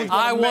best player.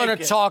 I want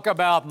to talk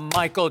about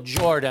Michael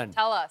Jordan.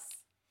 Tell us.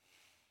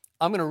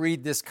 I'm going to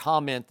read this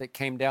comment that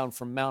came down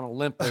from Mount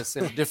Olympus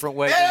in a different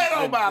way.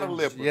 Mount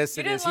Olympus. Yes,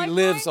 it is. He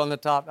lives on the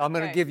top. I'm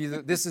going to give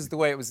you this is the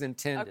way it was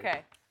intended.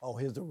 Okay. Oh,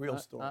 here's the real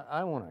story.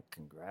 I want to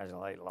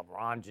congratulate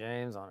LeBron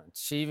James on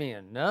achieving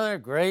another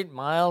great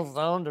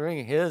milestone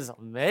during his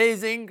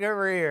amazing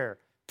career.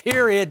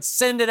 Period.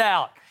 Send it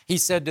out. He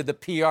said to the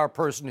PR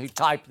person who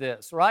typed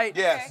this, right?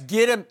 Yes.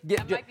 Get him.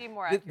 That might be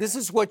more accurate. This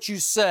is what you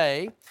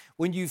say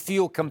when you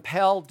feel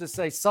compelled to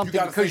say something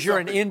because you're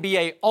something. an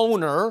NBA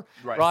owner,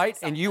 right?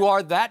 And you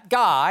are that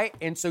guy,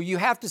 and so you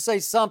have to say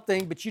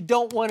something, but you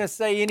don't want to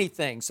say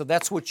anything. So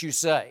that's what you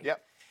say.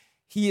 Yep.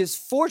 He is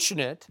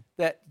fortunate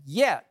that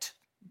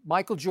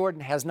Michael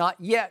Jordan has not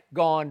yet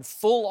gone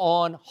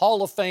full-on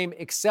Hall of Fame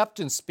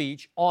acceptance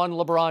speech on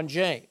LeBron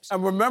James.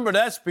 And remember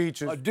that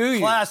speech is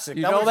classic.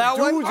 You know that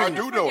one? I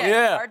do know it.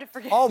 Yeah. Hard to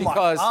forget. Oh, my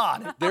Because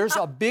God. there's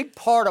a big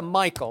part of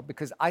Michael,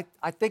 because I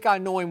think I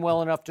know him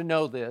well enough to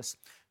know this,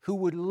 who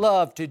would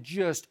love to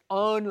just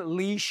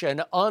unleash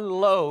and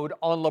unload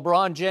on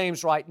LeBron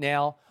James right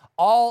now,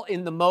 all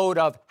in the mode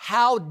of,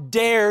 how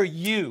dare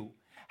you?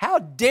 How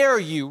dare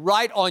you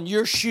write on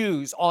your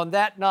shoes on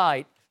that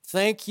night,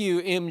 thank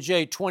you,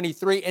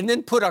 MJ23, and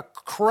then put a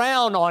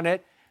crown on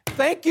it.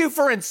 Thank you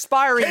for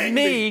inspiring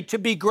me to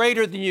be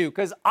greater than you,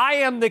 because I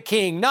am the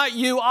king, not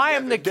you. I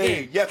am the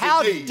king. Yes,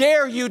 How indeed.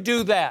 dare you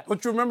do that?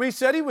 But you remember he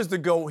said he was the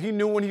GOAT. He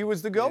knew when he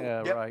was the GOAT.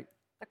 Yeah, right.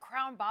 The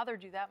crown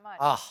bothered you that much.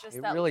 Just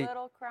It that really,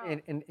 little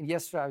crown. and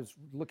yesterday I was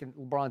looking at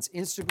LeBron's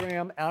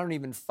Instagram. I don't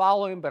even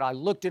follow him, but I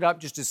looked it up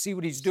just to see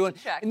what he's doing.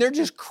 Check. And they're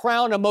just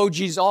crown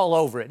emojis all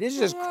over it. It's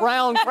just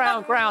crown,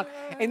 crown, crown.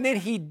 And then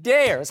he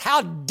dares,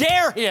 how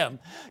dare him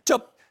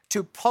to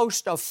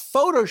post a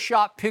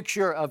Photoshop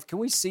picture of, can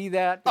we see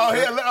that? Oh,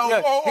 here,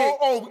 MJ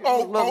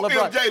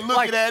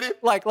looking at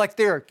it. Like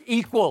they're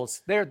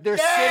equals. They're sitting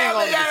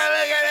on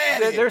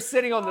they're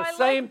sitting on the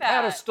same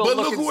pedestal But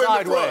look looking who in the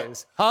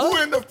sideways. front.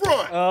 Who in the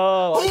front?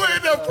 Oh, Who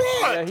in the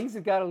front? yeah, he's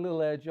got a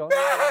little edge on him.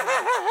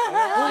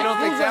 You don't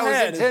think that was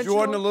Is intentional?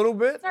 Jordan a little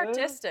bit? It's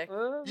artistic.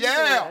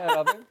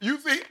 Yeah. You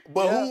see,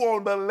 but who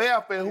on the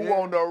left and who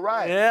on the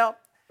right? Yeah.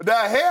 The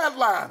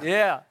headline.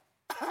 Yeah.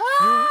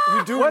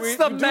 You do What's read,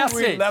 the you message?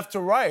 Do read left to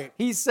right.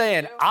 He's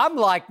saying, I'm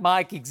like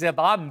Mike, except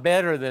I'm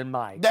better than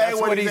Mike. That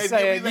That's what he's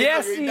saying.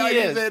 Yes, he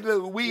is. Said,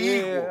 look, we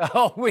equal.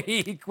 Oh, we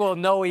equal.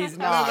 No, he's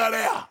not. Look at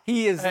that.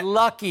 He is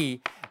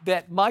lucky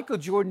that Michael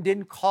Jordan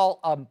didn't call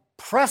a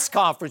press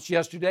conference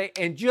yesterday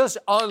and just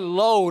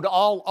unload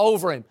all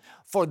over him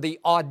for the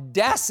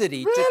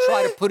audacity to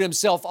try to put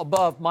himself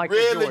above Michael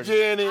Jordan.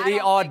 Jenny?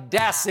 The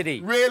audacity.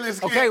 Really,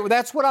 Skip? Okay, well,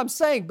 that's what I'm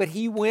saying. But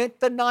he went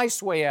the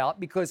nice way out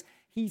because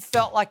he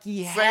felt like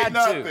he had Say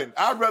nothing.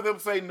 I'd rather him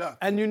say nothing.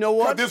 And you know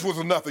what? This was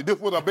a nothing. This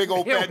was a big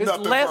old to. fat It's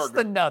nothing less burger.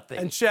 than nothing.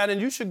 And Shannon,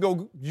 you should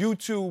go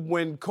YouTube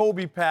when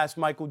Kobe passed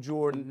Michael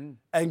Jordan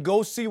and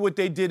go see what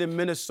they did in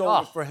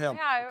Minnesota for him.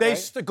 Yeah,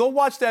 Go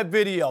watch that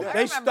video. I They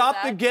remember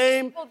stopped the that.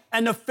 game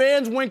and the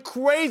fans went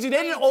crazy.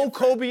 They didn't owe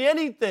Kobe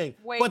anything,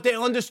 but they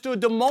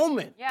understood the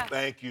moment. Yeah.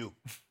 Thank you.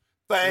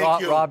 Thank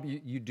you. Rob,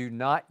 you do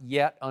not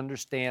yet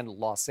understand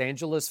Los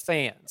Angeles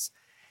fans.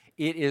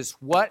 It is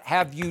what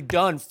have you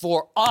done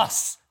for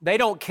us? They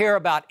don't care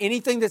about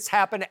anything that's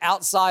happened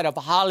outside of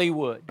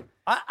Hollywood.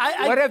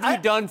 What have you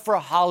done for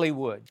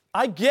Hollywood?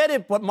 I get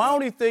it, but my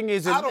only thing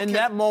is in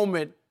that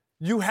moment,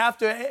 you have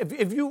to,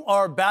 if you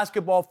are a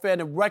basketball fan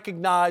and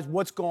recognize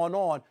what's going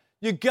on,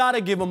 you got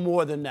to give them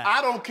more than that.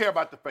 I don't care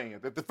about the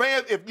fans.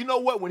 If you know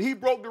what, when he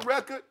broke the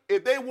record,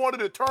 if they wanted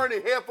to turn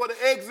their head for the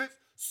exits,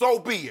 so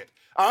be it.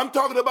 I'm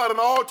talking about an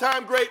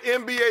all-time great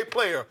NBA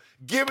player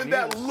giving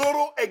that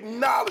little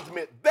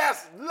acknowledgement.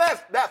 That's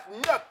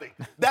nothing.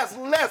 That's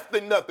less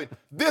than nothing.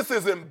 This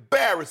is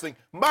embarrassing.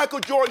 Michael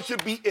Jordan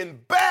should be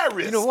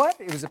embarrassed. You know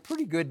what? It was a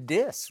pretty good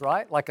diss,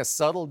 right? Like a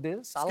subtle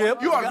diss. Skip,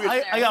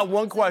 I got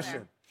one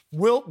question.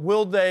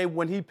 Will they,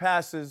 when he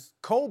passes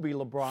Kobe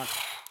LeBron,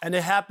 and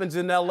it happens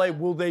in LA,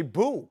 will they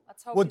boo?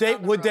 Would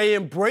they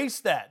embrace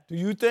that? Do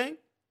you think?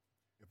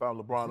 If I'm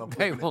LeBron, I'm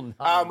They flipping will it.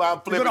 not.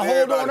 I'm flipping gonna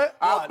hold everybody. on it?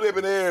 I'm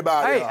flipping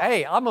everybody.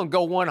 Hey, I'm going to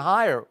go one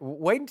higher.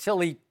 Wait until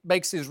he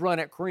makes his run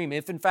at Kareem.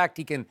 If, in fact,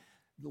 he can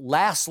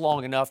last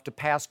long enough to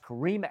pass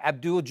Kareem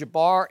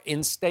Abdul-Jabbar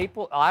in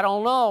Staples, I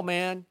don't know,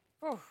 man.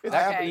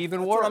 That could be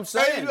even worse. I'm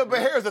saying. But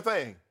here's the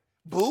thing.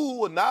 Boo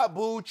or not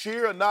boo,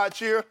 cheer or not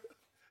cheer,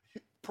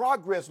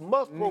 progress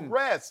must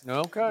progress.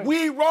 Okay.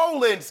 We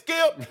rolling,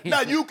 Skip.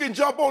 Now you can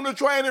jump on the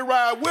train and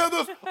ride with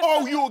us,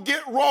 or you'll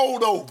get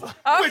rolled over.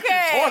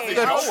 Okay.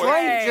 The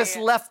train just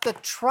left the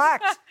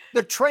tracks.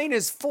 The train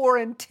is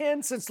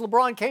 4-10 since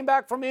LeBron came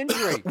back from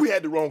injury. We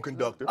had the wrong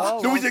conductor.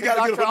 Oh, So we just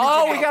got to get a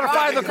oh, we got to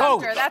fire the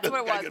coach. That's what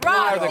it was.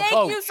 Rob,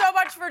 thank you so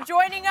much for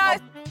joining us.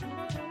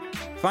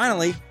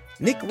 Finally,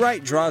 Nick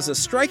Wright draws a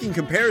striking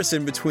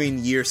comparison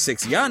between Year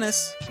 6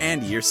 Giannis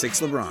and Year 6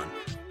 LeBron.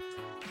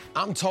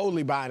 I'm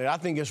totally buying it. I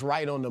think it's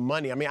right on the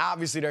money. I mean,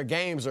 obviously their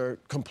games are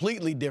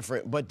completely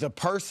different, but the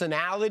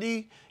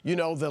personality, you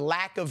know, the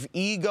lack of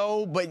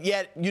ego, but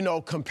yet, you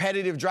know,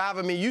 competitive drive.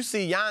 I mean, you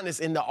see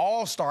Giannis in the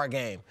All-Star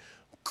game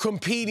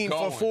competing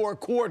for 4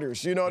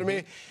 quarters, you know what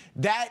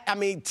I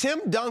mean?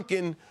 Tim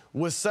Duncan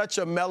was such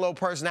a mellow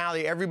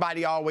personality.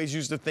 Everybody always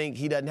used to think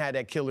he doesn't have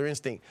that killer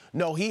instinct.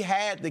 No, he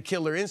had the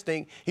killer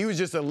instinct. He was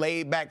just a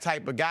laid-back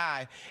type of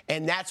guy,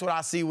 and that's what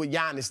I see with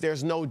Giannis.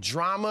 There's no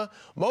drama.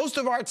 Most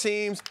of our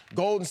teams,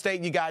 Golden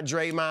State, you got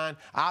Draymond,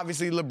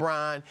 obviously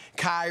LeBron,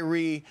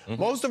 Kyrie.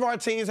 Most of our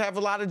teams have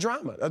a lot of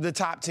drama, the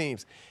top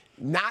teams.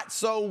 Not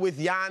so with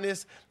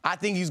Giannis. I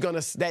think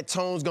that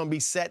tone's gonna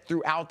be set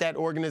throughout that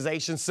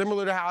organization.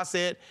 Similar to how I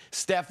said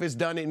Steph has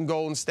done it in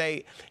Golden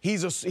State. He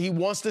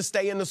wants to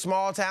stay in the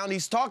small town.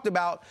 He's talked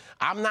about,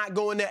 I'm not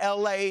going to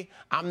LA.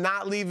 I'm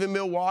not leaving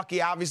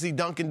Milwaukee. Obviously,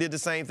 Duncan did the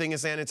same thing in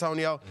San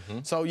Antonio.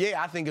 So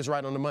yeah, I think it's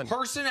right on the money.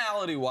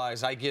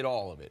 Personality-wise, I get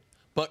all of it.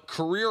 But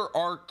career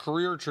arc,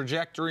 career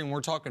trajectory, and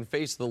we're talking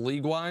face of the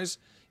league-wise,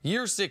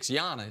 Year 6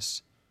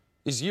 Giannis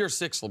is Year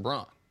 6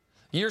 LeBron.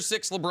 Year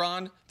 6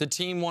 LeBron, the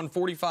team won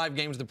 45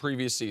 games the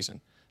previous season.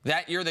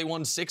 That year they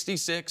won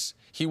 66.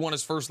 He won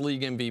his first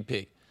league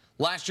MVP.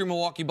 Last year,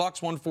 Milwaukee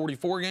Bucks won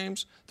 44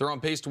 games. They're on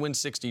pace to win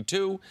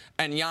 62.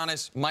 And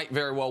Giannis might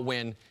very well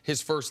win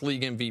his first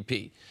league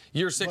MVP.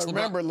 Year 6 but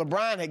remember,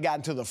 LeBron had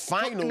gotten to the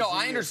finals. No,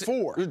 I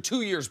understand.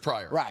 2 years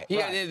prior. Right.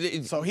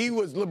 So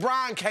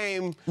LeBron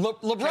came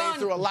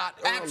through a lot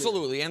early.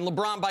 Absolutely. And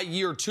LeBron by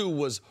year 2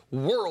 was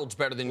worlds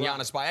better than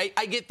Giannis by.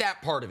 I get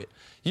that part of it.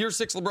 Year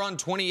 6 LeBron,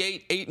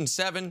 28,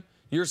 8-7.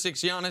 Year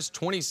 6 Giannis,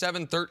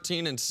 27,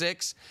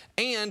 13-6.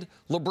 And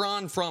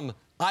LeBron from,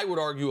 I would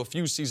argue, a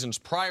few seasons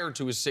prior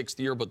to his 6th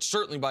year, but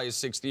certainly by his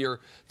 6th year,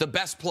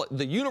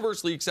 the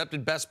universally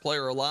accepted best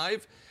player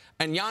alive.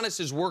 And Giannis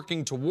is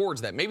working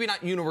towards that. Maybe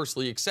not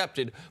universally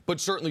accepted,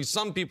 but certainly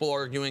some people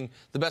arguing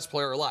the best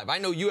player alive. I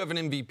know you have an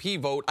MVP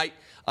vote.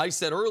 I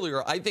said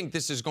earlier, I think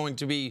this is going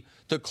to be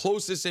the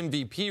closest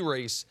MVP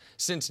race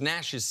since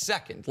Nash's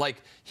second.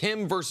 Like,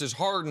 him versus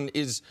Harden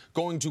is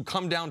going to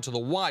come down to the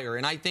wire.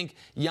 And I think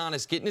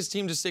Giannis getting his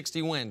team to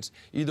 60 wins,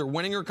 either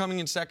winning or coming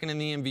in second in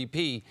the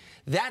MVP,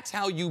 that's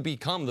how you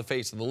become the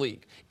face of the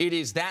league. It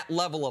is that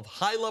level of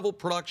high-level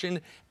production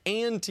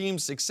and team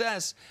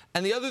success.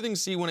 And the other thing,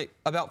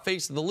 about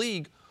face of the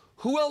league,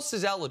 who else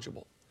is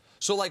eligible?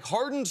 So, like,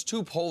 Harden's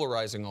too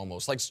polarizing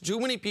almost. Like, too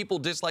many people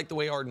dislike the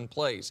way Harden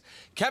plays.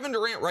 Kevin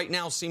Durant right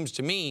now seems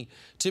to me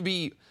to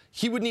be,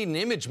 he would need an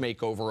image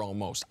makeover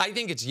almost. I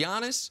think it's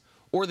Giannis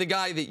or the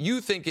guy that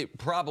you think it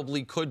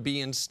probably could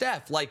be in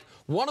Steph. Like,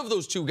 one of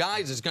those two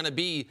guys is going to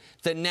be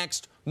the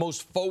next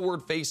most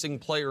forward-facing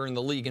player in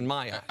the league in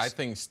my eyes. I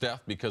think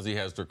Steph, because he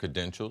has the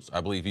credentials.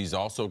 I believe he's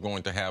also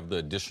going to have the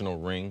additional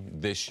ring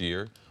this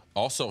year.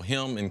 Also,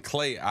 him and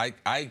Clay,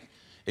 I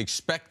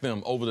expect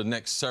them over the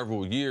next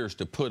several years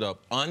to put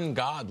up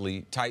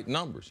ungodly tight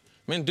numbers.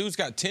 Man, dude's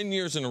got 10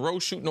 years in a row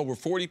shooting over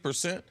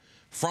 40%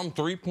 from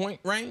three-point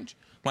range.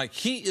 Like,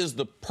 he is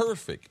the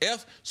perfect,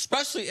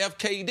 especially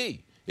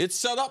FKD. It's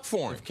set up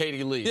for him. If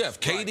KD leaves. Yeah, if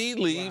KD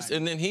leaves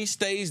and then he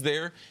stays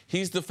there,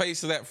 he's the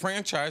face of that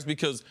franchise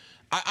because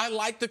I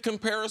like the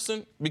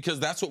comparison because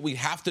that's what we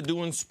have to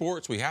do in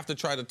sports. We have to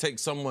try to take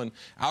someone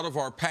out of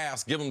our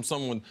past, give them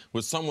someone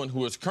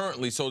who is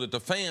currently so that the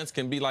fans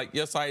can be like,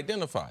 yes, I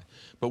identify.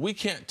 But we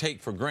can't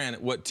take for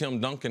granted what Tim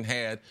Duncan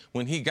had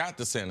when he got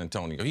to San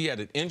Antonio. He had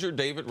an injured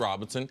David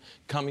Robinson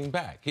coming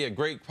back. He had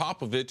Greg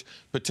Popovich,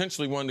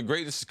 potentially one of the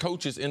greatest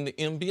coaches in the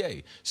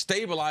NBA.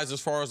 Stabilized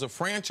as far as a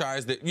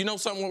franchise that, you know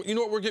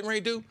what we're getting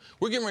ready to do?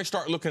 We're getting ready to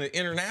start looking at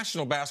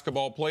international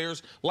basketball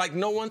players like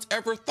no one's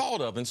ever thought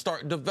of and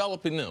start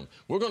developing them.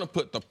 We're going to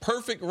put the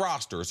perfect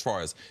roster as far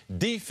as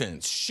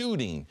defense,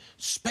 shooting,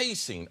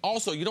 spacing.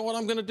 Also, you know what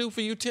I'm going to do for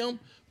you, Tim?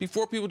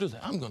 Before people do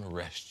that, I'm going to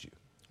rest you.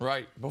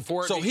 Right.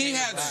 Before. So he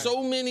had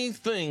so many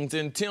things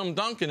in Tim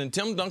Duncan, and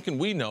Tim Duncan,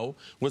 we know,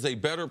 was a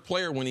better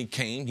player when he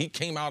came. He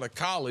came out of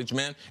college,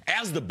 man,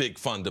 as the big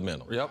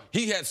fundamental. Yep.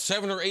 He had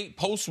 7 or 8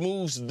 post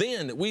moves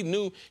then that we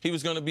knew he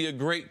was going to be a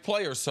great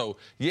player. So,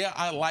 yeah,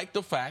 I like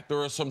the fact there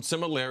are some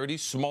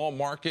similarities, small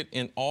market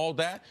and all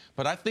that.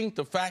 But I think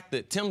the fact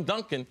that Tim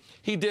Duncan,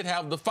 he did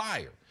have the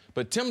fire.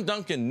 But Tim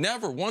Duncan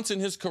never once in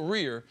his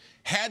career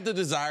had the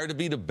desire to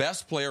be the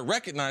best player,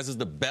 recognized as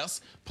the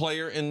best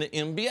player in the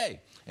NBA.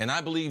 And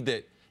I believe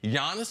that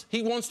Giannis,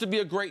 he wants to be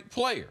a great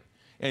player.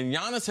 And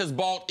Giannis has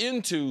bought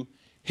into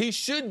he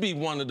should be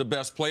one of the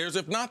best players,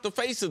 if not the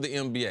face of the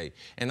NBA.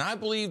 And I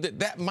believe that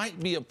that might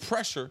be a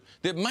pressure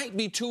that might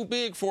be too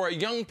big for a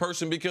young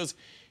person because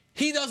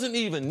he doesn't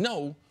even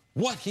know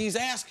what he's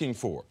asking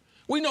for.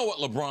 We know what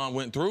LeBron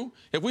went through.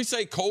 If we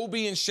say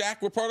Kobe and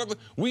Shaq were part of it,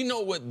 we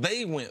know what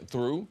they went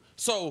through.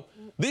 So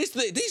these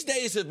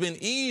days have been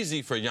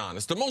easy for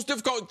Giannis. The most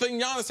difficult thing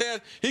Giannis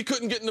had, he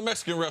couldn't get in the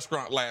Mexican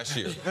restaurant last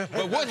year.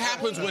 But what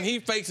happens when he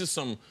faces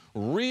some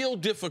real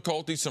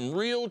difficulty, some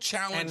real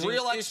challenges? And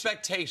real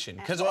expectation,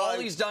 because all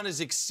he's done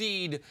is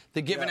exceed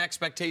the given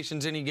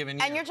expectations any given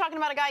year. And you're talking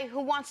about a guy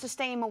who wants to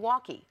stay in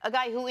Milwaukee, a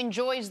guy who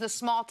enjoys the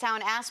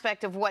small-town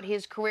aspect of what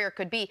his career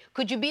could be.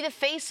 Could you be the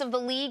face of the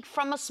league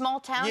from a small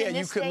town in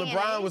this day and age?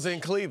 LeBron was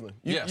in Cleveland.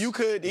 You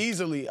could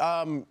easily.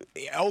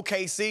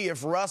 OKC,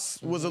 if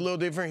Russ was a little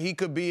different, he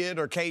could be it,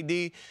 or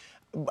KD.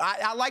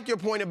 I like your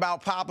point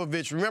about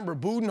Popovich. Remember,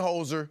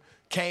 Budenholzer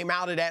came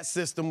out of that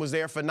system, was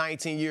there for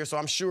 19 years, so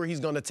I'm sure he's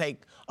going to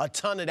take a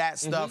ton of that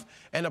stuff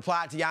and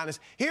apply it to Giannis.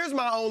 Here's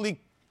my only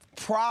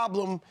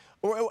problem.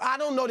 I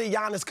don't know that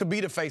Giannis could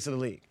be the face of the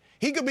league.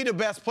 He could be the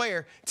best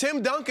player.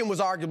 Tim Duncan was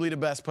arguably the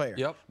best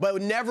player,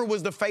 but never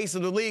was the face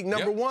of the league.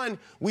 Number one,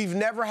 we've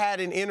never had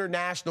an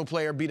international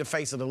player be the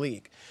face of the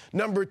league.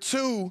 Number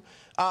two,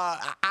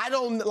 I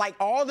don't like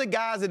all the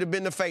guys that have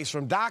been the face,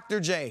 from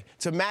Dr. J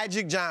to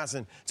Magic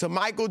Johnson to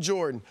Michael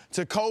Jordan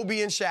to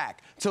Kobe and Shaq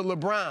to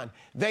LeBron.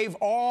 They've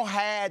all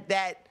had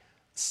that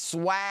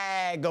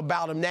swag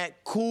about them,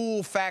 that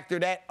cool factor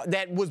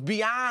that was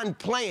beyond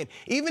playing.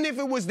 Even if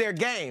it was their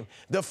game,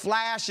 the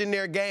flash in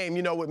their game,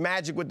 you know, with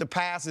Magic with the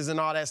passes and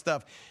all that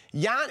stuff.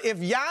 If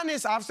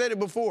Giannis, I've said it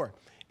before,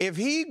 if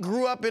he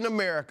grew up in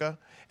America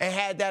and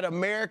had that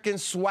American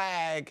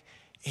swag,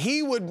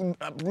 he would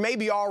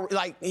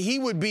he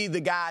would be the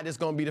guy that's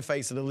going to be the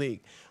face of the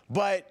league.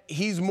 But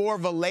he's more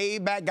of a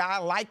laid-back guy,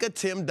 like a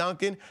Tim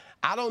Duncan.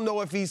 I don't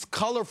know if he's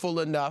colorful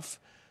enough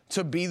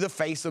to be the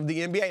face of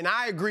the NBA. And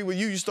I agree with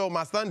you. You stole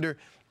my thunder.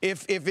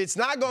 If it's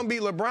not going to be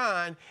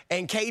LeBron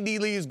and KD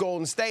leaves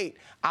Golden State,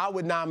 I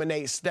would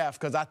nominate Steph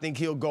because I think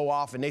he'll go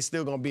off and they're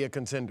still going to be a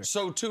contender.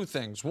 So two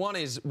things. One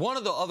is, one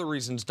of the other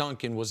reasons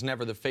Duncan was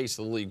never the face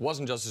of the league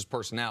wasn't just his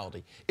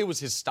personality. It was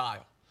his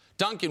style.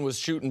 Duncan was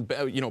shooting,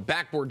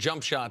 backboard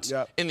jump shots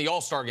in the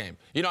All-Star game.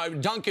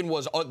 Duncan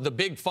was the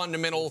big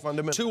fundamental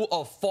to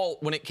a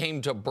fault when it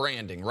came to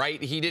branding,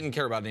 right? He didn't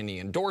care about any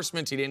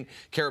endorsements. He didn't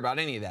care about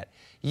any of that.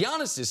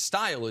 Giannis's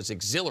style is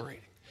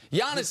exhilarating.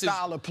 His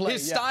style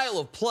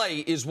of play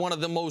is one of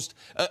the most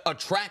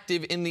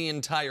attractive in the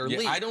entire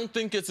league. I don't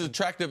think it's as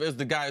attractive as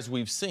the guys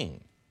we've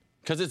seen,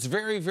 because it's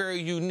very, very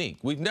unique.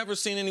 We've never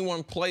seen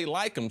anyone play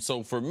like him.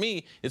 So for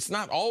me, it's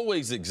not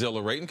always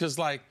exhilarating because,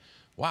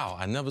 wow,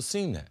 I never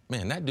seen that.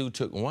 Man, that dude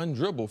took one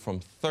dribble from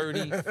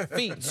 30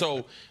 feet.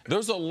 So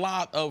there's a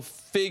lot of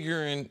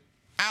figuring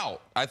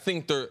out. I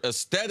think they're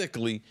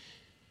aesthetically,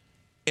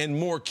 and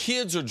more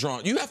kids are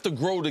drawn. You have to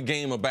grow the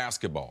game of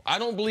basketball. I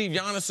don't believe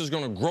Giannis is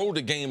going to grow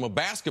the game of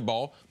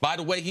basketball by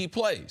the way he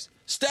plays.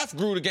 Steph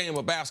grew the game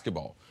of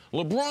basketball.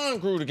 LeBron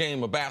grew the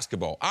game of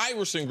basketball.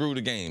 Iverson grew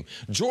the game.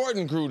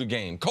 Jordan grew the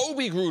game.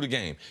 Kobe grew the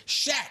game.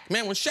 Shaq,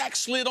 man, when Shaq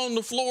slid on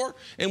the floor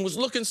and was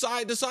looking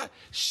side to side,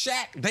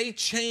 they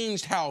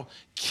changed how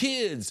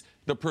kids,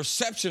 the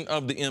perception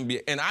of the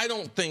NBA. And I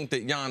don't think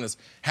that Giannis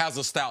has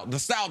a style. The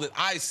style that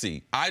I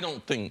see, I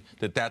don't think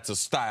that that's a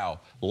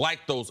style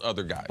like those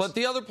other guys. But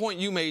the other point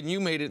you made, and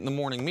you made it in the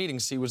morning meeting,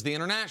 was the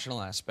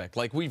international aspect.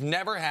 We've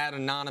never had a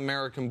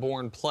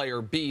non-American-born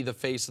player be the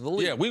face of the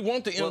league. Yeah, we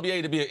want the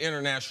NBA to be an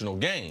international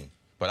game,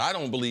 but I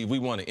don't believe we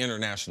want an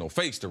international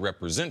face to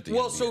represent the NBA.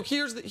 Well, so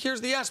here's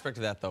the aspect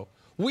of that, though.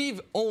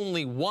 We've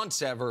only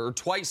once ever or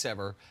twice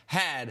ever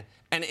had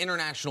an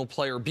international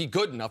player be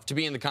good enough to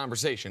be in the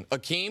conversation.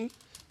 Akeem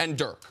and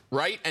Dirk,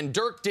 right? And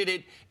Dirk did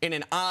it in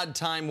an odd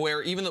time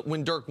where even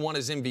when Dirk won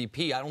his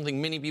MVP, I don't think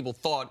many people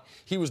thought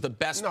he was the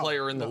best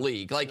player in the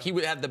league. He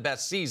would have the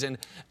best season.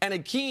 And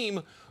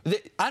Akeem,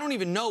 I don't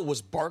even know, was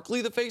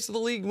Barkley the face of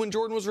the league when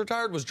Jordan was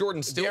retired? Was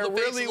Jordan still the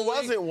face of the league? There really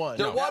wasn't one.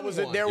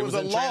 There was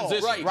a lull.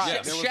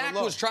 Right.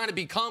 Shaq was trying to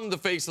become the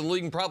face of the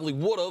league and probably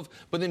would have,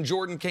 but then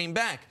Jordan came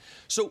back.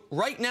 So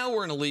right now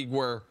we're in a league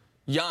where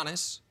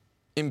Giannis,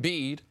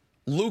 Embiid,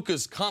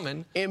 Luka's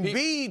coming.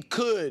 Embiid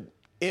could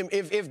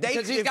If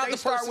they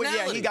start with,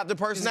 yeah, he got the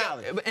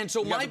personality. And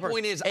so my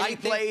point is, he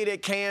played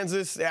at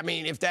Kansas. I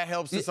mean, if that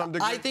helps to some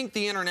degree. I think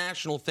the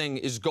international thing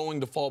is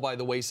going to fall by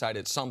the wayside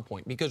at some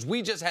point because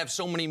we just have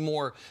so many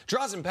more.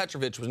 Drazen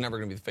Petrovic was never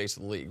going to be the face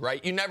of the league,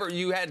 right?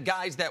 You had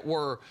guys that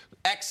were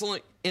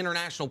excellent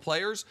international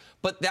players,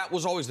 but that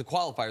was always the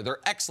qualifier. They're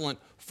excellent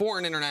for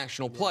an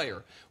international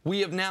player.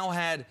 We have now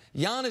had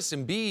Giannis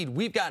Embiid.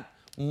 We've got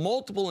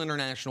multiple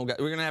international guys.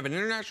 We're going to have an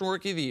international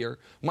rookie of the year.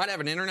 Might have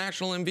an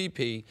international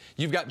MVP.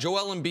 You've got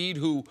Joel Embiid,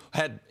 who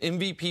had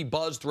MVP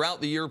buzz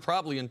throughout the year,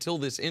 probably until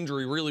this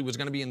injury really was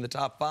going to be in the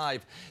top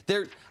 5.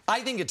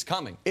 I think it's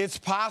coming. It's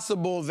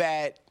possible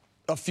that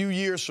a few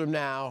years from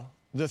now,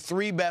 the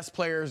 3 best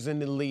players in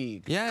the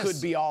league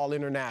could be all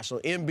international.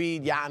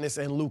 Embiid, Giannis,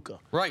 and Luka.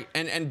 Right.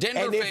 And Denver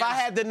And if I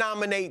had to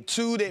nominate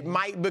 2 that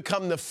might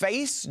become the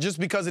face just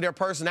because of their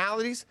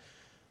personalities,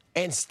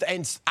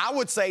 and I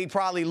would say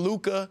probably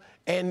Luka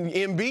and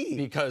Embiid.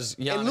 Because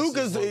Giannis and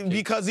Luka's is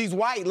because he's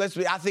white.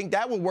 I think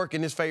that would work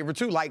in his favor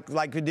too, like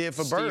it did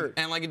for Bird.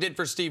 And like it did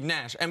for Steve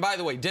Nash. And by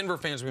the way, Denver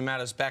fans will be mad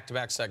at us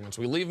back-to-back segments.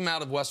 We leave them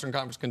out of Western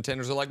Conference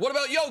contenders. They're like, what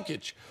about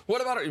Jokic?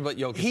 What about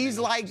Jokic? He's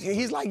like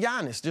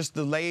Giannis, just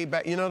the laid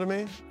back. You know what I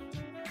mean?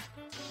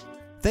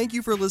 Thank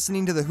you for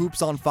listening to the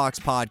Hoops on Fox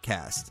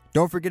podcast.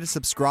 Don't forget to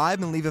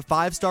subscribe and leave a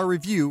 5-star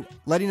review,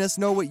 letting us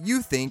know what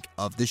you think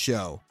of the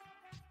show.